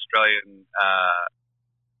an Australian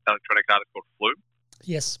electronic artist called Flume?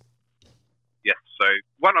 Yes. Yes. So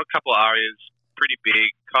one or a couple of arias, pretty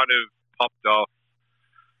big, kind of popped off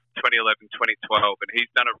 2011, 2012, and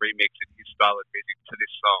he's done a remix in his style of music to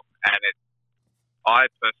this song, and I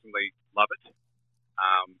personally love it.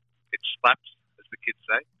 It slaps, as the kids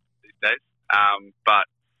say these days. But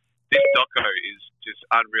this doco is just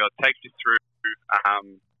unreal. It takes you through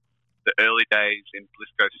the early days in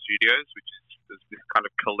Blisco Studios, which is this kind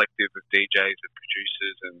of collective of DJs and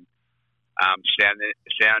producers and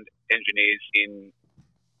sound engineers in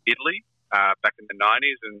Italy back in the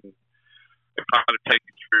 90s, and it kind of takes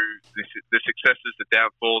you through the successes, the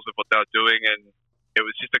downfalls of what they were doing, and it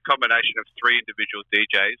was just a combination of 3 individual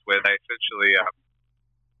DJs where they essentially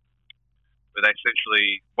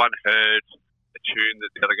one heard a tune that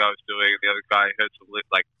the other guy was doing, and the other guy heard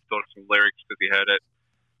thought of some lyrics because he heard it.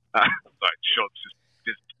 Sorry, Sean's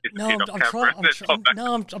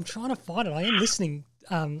I'm trying to find it. I am listening.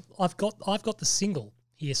 I've got the single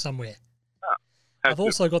here somewhere. I've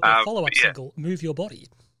also got the follow-up single, "Move Your Body."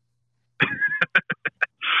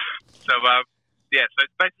 So so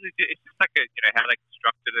it's basically it's just like how they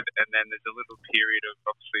constructed it, and then there's a little period of,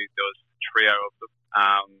 obviously there was a trio of them,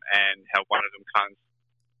 and how one of them kind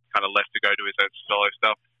of left to go to his own solo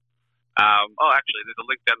stuff. Actually, there's a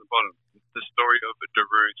link down the bottom. The story of a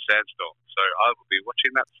Daru Sandstorm. So I will be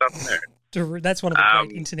watching that stuff there. That's one of the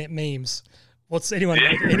great internet memes. What's anyone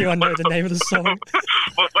know the name of the song?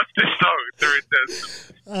 What's this song? Daru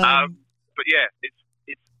Sandstorm. But yeah,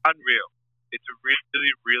 it's unreal. It's a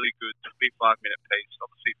really, really good 25-minute piece.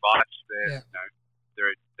 Obviously, Vice, they're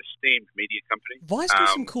an esteemed media company. Vice do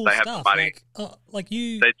some cool stuff. Like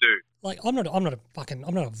you, they do. Like I'm not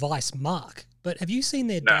a Vice mark, but have you seen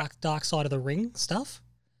their Dark Side of the Ring stuff?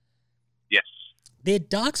 Yes. Their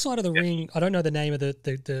Dark Side of the Ring. I don't know the name of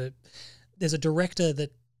the. There's a director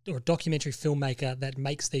or a documentary filmmaker that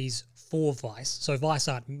makes these for Vice. So Vice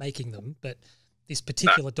aren't making them, but this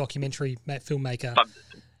particular documentary filmmaker.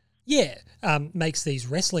 Makes these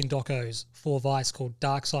wrestling docos for Vice called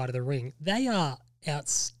Dark Side of the Ring. They are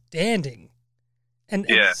outstanding. And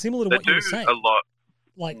similar to what you were saying. A lot.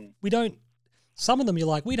 Like, we don't, some of them you're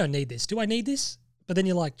like, we don't need this. Do I need this? But then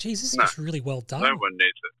you're like, geez, this is just really well done. No one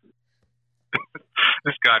needs it.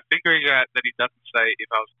 This guy figuring out that he doesn't say, if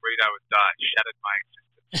I was green, I would die, shattered my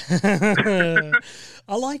existence.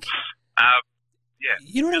 I like. Yeah.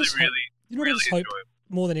 You know what really, I just, really, you know what really I just hope enjoyable.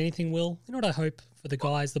 more than anything, Will? You know what I hope for the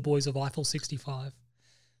guys, the boys of Eiffel 65?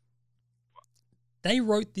 They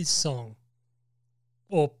wrote this song,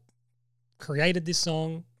 or created this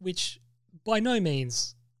song, which by no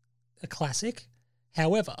means a classic.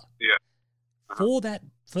 However, for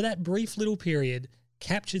that brief little period,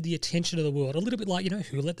 captured the attention of the world. A little bit like,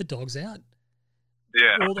 Who Let the Dogs Out?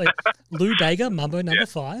 Yeah. Or Lou Bega, Mambo Number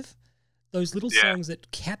 5. Those little songs that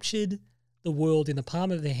captured the world in the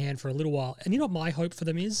palm of their hand for a little while. And you know what my hope for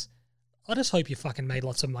them is? I just hope you fucking made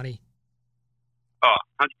lots of money. Oh,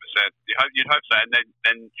 100%. You'd hope so. And then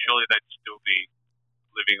surely they'd still be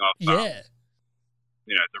living off the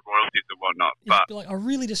royalties and whatnot. But I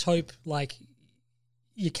really just hope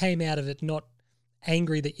you came out of it not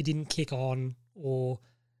angry that you didn't kick on or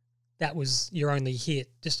that was your only hit.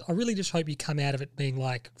 I really just hope you come out of it being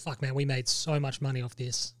like, fuck man, we made so much money off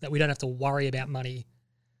this that we don't have to worry about money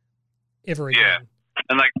ever again. Yeah.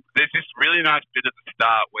 And there's this really nice bit at the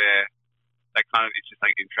start where they it's just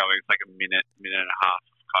like intro, it's like a minute and a half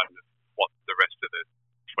of kind of what the rest of the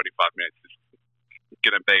 25 minutes is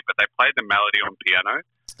going to be. But they play the melody on piano.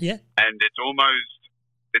 Yeah. And it's almost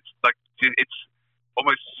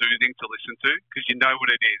soothing to listen to because you know what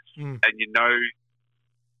it is. And you know,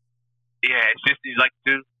 it's just, you're like,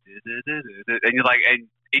 and you're like, and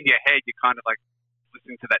in your head, you're kind of like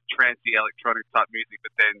listening to that trancey electronic type music,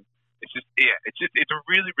 but then it's a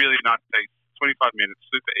really, really nice piece. 25 minutes,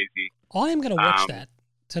 super easy. I am going to watch that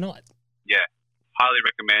tonight. Yeah, highly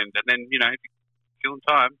recommend. And then, if you're killing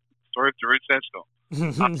time, Story of Darude Sandstorm.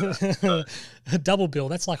 A double bill.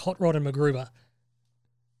 That's like Hot Rod and MacGruber.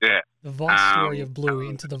 Yeah. The Vice story of Blue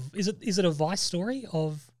into the... Is it a Vice story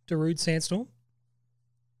of Darude Sandstorm?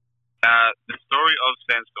 The Story of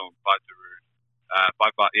Sandstorm by Darude. By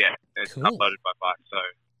Vice, yeah. It's Cool. uploaded by Vice, so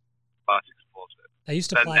Vice explores it. They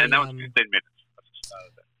used to play... And that was 15 minutes.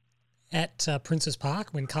 At Princess Park,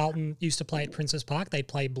 when Carlton used to play at Princess Park, they'd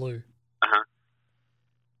play Blue.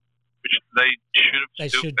 Which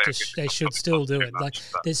they should still do it.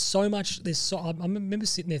 There's so much. I remember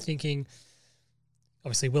sitting there thinking.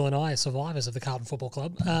 Obviously, Will and I are survivors of the Carlton Football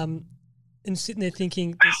Club, and sitting there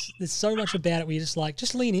thinking, there's so much about it where you're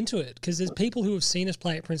just lean into it because there's people who have seen us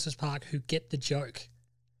play at Princess Park who get the joke.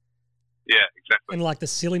 Yeah, exactly. And the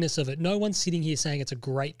silliness of it. No one's sitting here saying it's a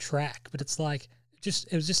great track, but it's it's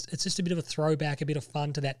just a bit of a throwback, a bit of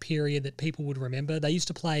fun to that period that people would remember. They used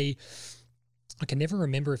to play. I can never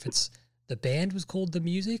remember if it's the band was called The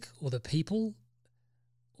Music or The People,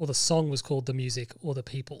 or the song was called The Music or The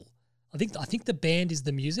People. I think the band is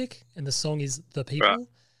The Music and the song is The People, right.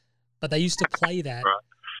 But they used to play that. Right.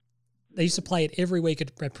 They used to play it every week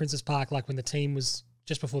at Princess Park, when the team was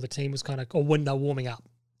just before the team was or when they were warming up.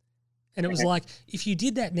 And it was if you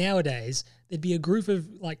did that nowadays, there'd be a group of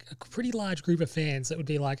a pretty large group of fans that would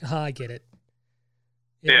be like, I get it.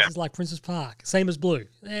 Yeah, this is like Princess Park, same as Blue.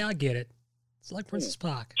 Yeah, I get it. It's like Princess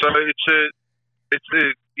Park. So it's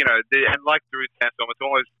and like Darude Sandstorm,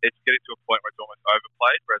 it's getting to a point where it's almost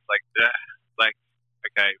overplayed, where it's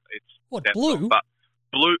okay, it's what Sandstorm, Blue, but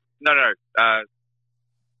Blue, no,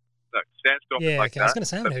 Sandstorm. Yeah, is like okay. that. I was going to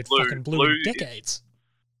say I haven't heard fucking Blue in decades.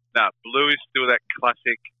 Blue is still that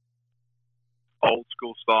classic old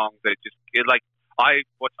school song that I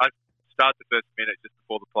started the first minute just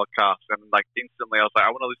before the podcast, and instantly I was like, I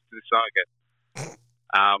want to listen to this song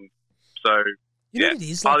again. So you know what it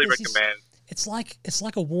is? Highly recommend. It's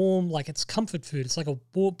like a warm, it's comfort food. It's like a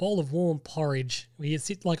bowl of warm porridge where you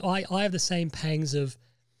sit. I have the same pangs of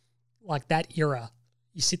that era.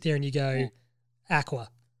 You sit there and you go, Aqua.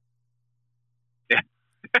 Yeah.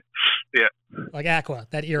 Yeah. Like Aqua,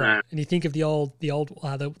 that era, and you think of the old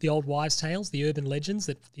wives' tales, the urban legends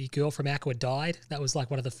that the girl from Aqua died. That was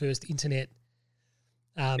one of the first internet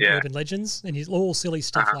urban legends, and all silly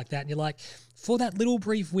stuff like that. And you're like, for that little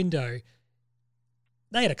brief window,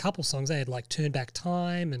 they had a couple songs. They had Turn Back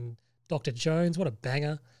Time and Dr. Jones. What a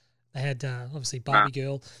banger! They had obviously Barbie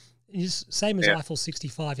Girl. And just same as Eiffel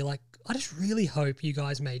 65. You're like, I just really hope you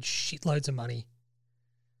guys made shitloads of money.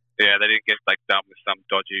 Yeah, they didn't get done with some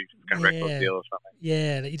dodgy record deal or something.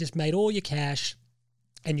 Yeah, that you just made all your cash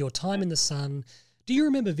and your time in the sun. Do you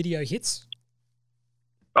remember Video Hits?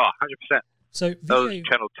 Oh, 100%. So that was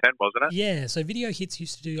Channel 10, wasn't it? Yeah, so Video Hits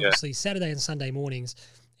used to do obviously Saturday and Sunday mornings,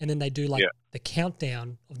 and then they do the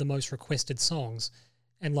countdown of the most requested songs,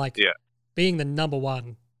 and being the number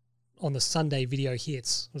one on the Sunday Video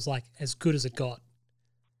Hits was as good as it got.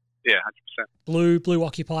 Yeah, 100%. Blue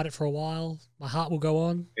occupied it for a while. My Heart Will Go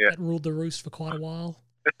On. Yeah. That ruled the roost for quite a while.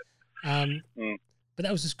 But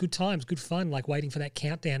that was just good times, good fun, like waiting for that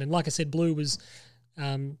countdown. And like I said, Blue was,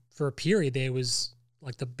 for a period there, was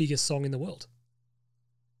like the biggest song in the world.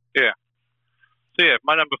 Yeah. So yeah,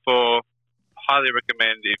 my number 4, highly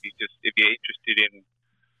recommend if you're interested in,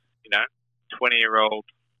 20-year-old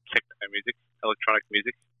techno music, electronic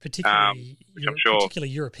music. Particularly, which I'm sure. particularly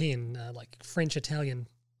European, like French, Italian.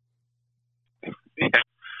 Yeah.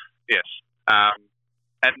 Yes. And,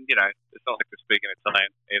 it's not like we're speaking Italian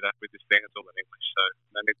either with this thing. It's all in English, so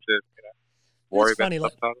no need to, worry about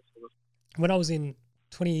subtitles. When I was in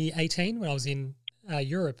 2018, when I was in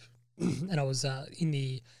Europe, and I was on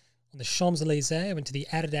the Champs-Elysees, I went to the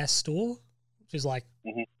Adidas store, which is like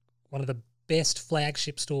one of the best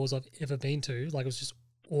flagship stores I've ever been to. Like, it was just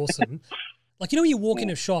awesome. Like, when you walk in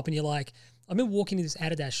a shop and you're like, I remember walking into this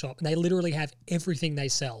Adidas shop and they literally have everything they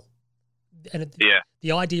sell. And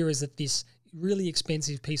the idea is that this really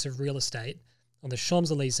expensive piece of real estate on the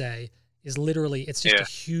Champs-Elysees is literally, it's just a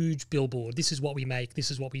huge billboard. This is what we make.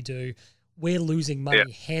 This is what we do. We're losing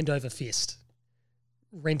money hand over fist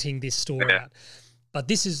renting this store out. But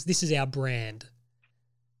this is our brand.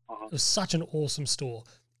 It was such an awesome store.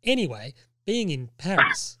 Anyway, being in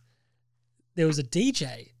Paris, there was a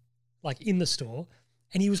DJ like in the store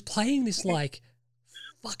and he was playing this like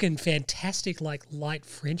fucking fantastic like light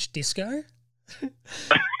French disco.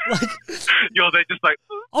 Like, they're just like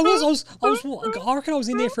I reckon I was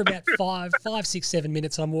in there for about 5, 6, 7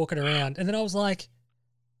 minutes and I'm walking around and then I was like,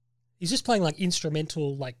 he's just playing like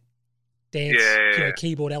instrumental like dance,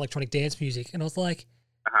 keyboard, electronic dance music. And I was like,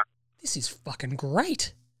 this is fucking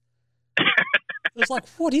great. I was like,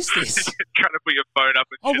 what is this? Trying to put your phone up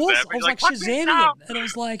and I was like Shazamming it. And I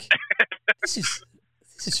was like, this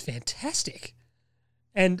is fantastic.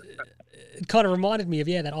 And it kind of reminded me of,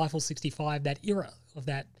 that Eiffel 65, that era of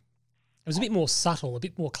that. It was a bit more subtle, a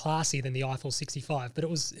bit more classy than the Eiffel 65, but it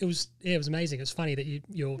was amazing. It was funny that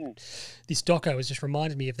this doco has just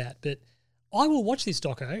reminded me of that. But I will watch this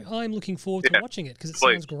doco. I'm looking forward to watching it because it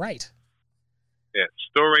sounds great. Yeah,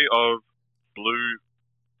 story of Blue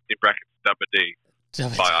in brackets Double D.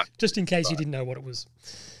 Just in case you didn't know what it was.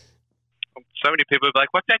 So many people are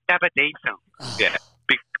like, "What's that Double D song?" Yeah,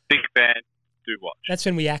 big fan. Do watch. That's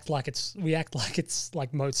when we act like it's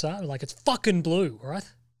like Mozart, like it's fucking Blue, right?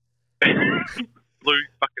 Blue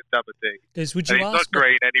fucking Double D. He's not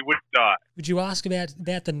green and he wouldn't die. Would you ask about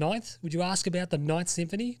the ninth? Would you ask about the Ninth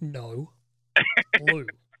Symphony? No. Blue.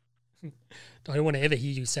 I don't want to ever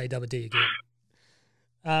hear you say Double D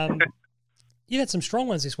again. You had some strong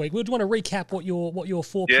ones this week. Would you want to recap what your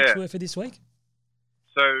 4 picks were for this week?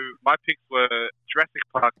 So my picks were Jurassic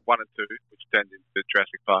Park 1 and 2, which turned into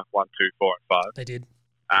Jurassic Park 1, 2, 4, and 5. They did.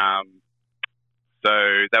 So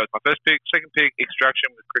that was my first pick. Second pick,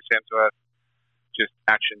 Extraction with Chris Hemsworth. Just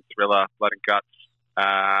action, thriller, blood and guts.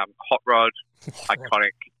 Hot Rod,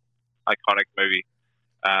 iconic movie,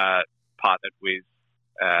 partnered with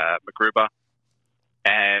MacGruber.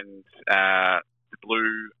 And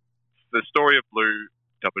the story of Blue,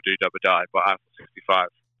 Double Do, Double Die by Eiffel 65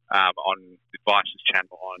 on the Vice's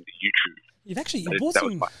channel on YouTube.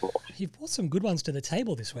 You've brought some good ones to the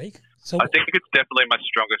table this week. So I think it's definitely my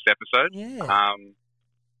strongest episode. Yeah.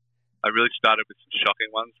 I really started with some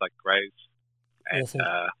shocking ones like Graves and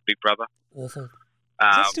Big Brother. Awful. Is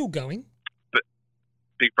that still going? But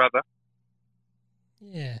Big Brother.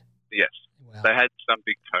 Yeah. Yes. Wow. They had some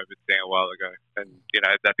big COVID thing a while ago, and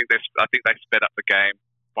I think they sped up the game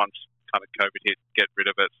once kind of COVID hit, get rid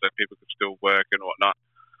of it so people could still work and whatnot.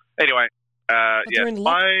 Anyway,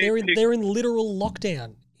 they're in literal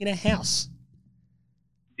lockdown in a house.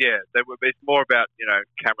 Yeah, it's more about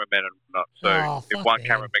cameramen and whatnot. So if one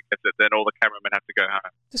cameraman gets it, then all the cameramen have to go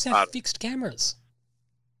home. Just have fixed cameras.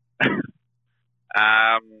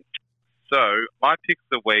 So my pick of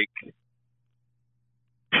the week,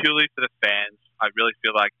 purely for the fans, I really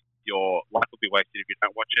feel like your life will be wasted if you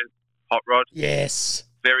don't watch it. Hot Rod. Yes.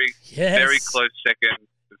 Very close second.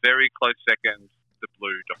 The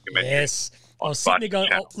Blue documentary. Yes. I was sitting there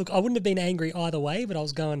going, look, I wouldn't have been angry either way, but I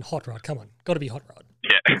was going, Hot Rod, come on. Got to be Hot Rod.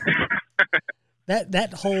 Yeah.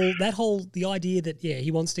 the idea that,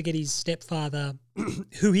 he wants to get his stepfather,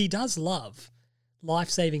 who he does love,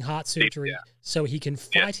 life-saving heart surgery so he can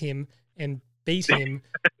fight him and beat him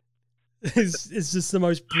is just the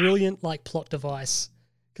most brilliant, plot device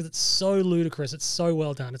because it's so ludicrous. It's so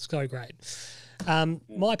well done. It's so great.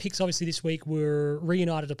 My picks obviously this week were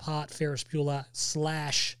Reunited Apart, Ferris Bueller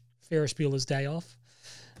 / Ferris Bueller's Day Off,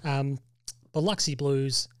 Biloxi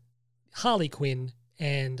Blues, Harley Quinn,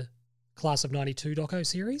 and Class of 92 doco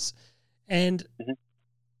series. And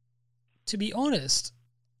to be honest,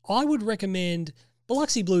 I would recommend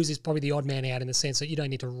Biloxi Blues is probably the odd man out in the sense that you don't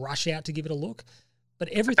need to rush out to give it a look, but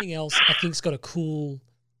everything else I think's got a cool,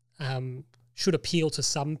 should appeal to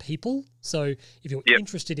some people. So if you're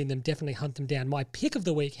interested in them, definitely hunt them down. My pick of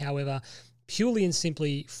the week, however, purely and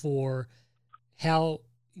simply for how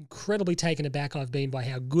incredibly taken aback I've been by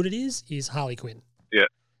how good it is Harley Quinn. Yeah.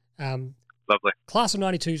 Lovely. Class of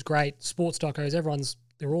 92 is great. Sports docos,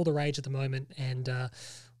 they're all the rage at the moment, and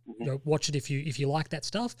watch it if you like that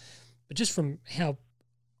stuff. But just from how,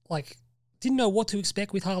 didn't know what to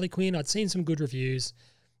expect with Harley Quinn. I'd seen some good reviews,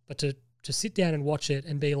 but to sit down and watch it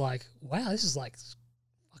and be like, wow, this is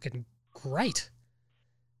fucking great.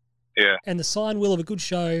 Yeah. And the sign will of a good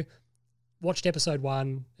show. Watched episode 1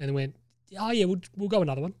 and then went, oh yeah, we'll go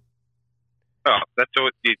another one. Oh, that's all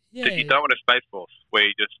you don't want a Space Force where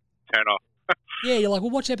you just turn off. Yeah, you're like,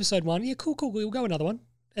 we'll watch episode 1. Yeah, cool, we'll go another one.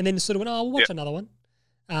 And then sort of went, oh, we'll watch another one.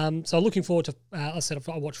 So looking forward to, I said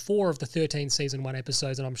I watched 4 of the 13 season 1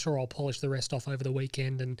 episodes, and I'm sure I'll polish the rest off over the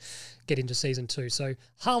weekend and get into season 2. So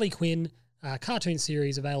Harley Quinn, cartoon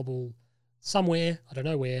series available somewhere, I don't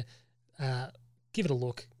know where. Give it a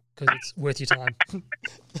look because it's worth your time.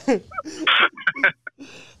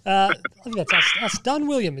 I think that's us done,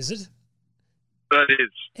 William, is it? That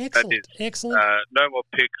is. Excellent. Excellent. No more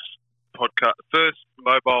picks. Podcast. First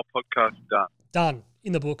mobile podcast done. Done.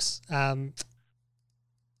 In the books. Yeah.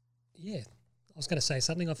 I was going to say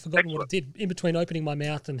something. I've forgotten what it did. In between opening my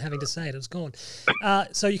mouth and having to say it, it was gone.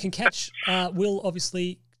 So you can catch Will,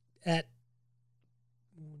 obviously, at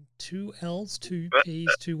 2 L's, 2 P's,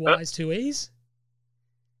 2 Y's, 2 E's.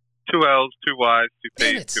 2 L's, 2 Y's, 2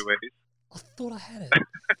 Damn P's, it. 2 E's. I thought I had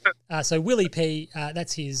it. So Willie P,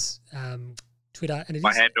 that's his Twitter. And it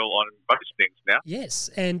my is, handle on most things now. Yes,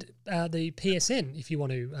 and the PSN if you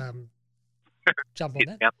want to jump on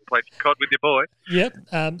that. Out and play COD with your boy. Yep.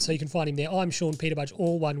 So you can find him there. I'm Sean Peterbudge,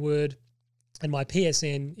 all one word. And my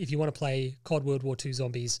PSN, if you want to play COD World War II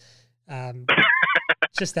Zombies,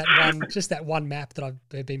 just that one map that I've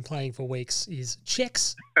been playing for weeks is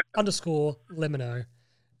checks_lemino,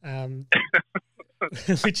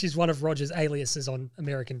 which is one of Roger's aliases on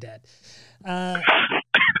American Dad. You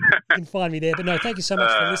can find me there. But no, thank you so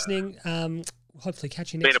much for listening. Hopefully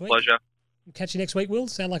catch you next week. Been a pleasure. Catch you next week, Will.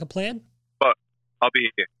 Sound like a plan? But I'll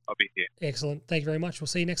be here. Excellent. Thank you very much. We'll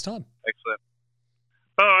see you next time.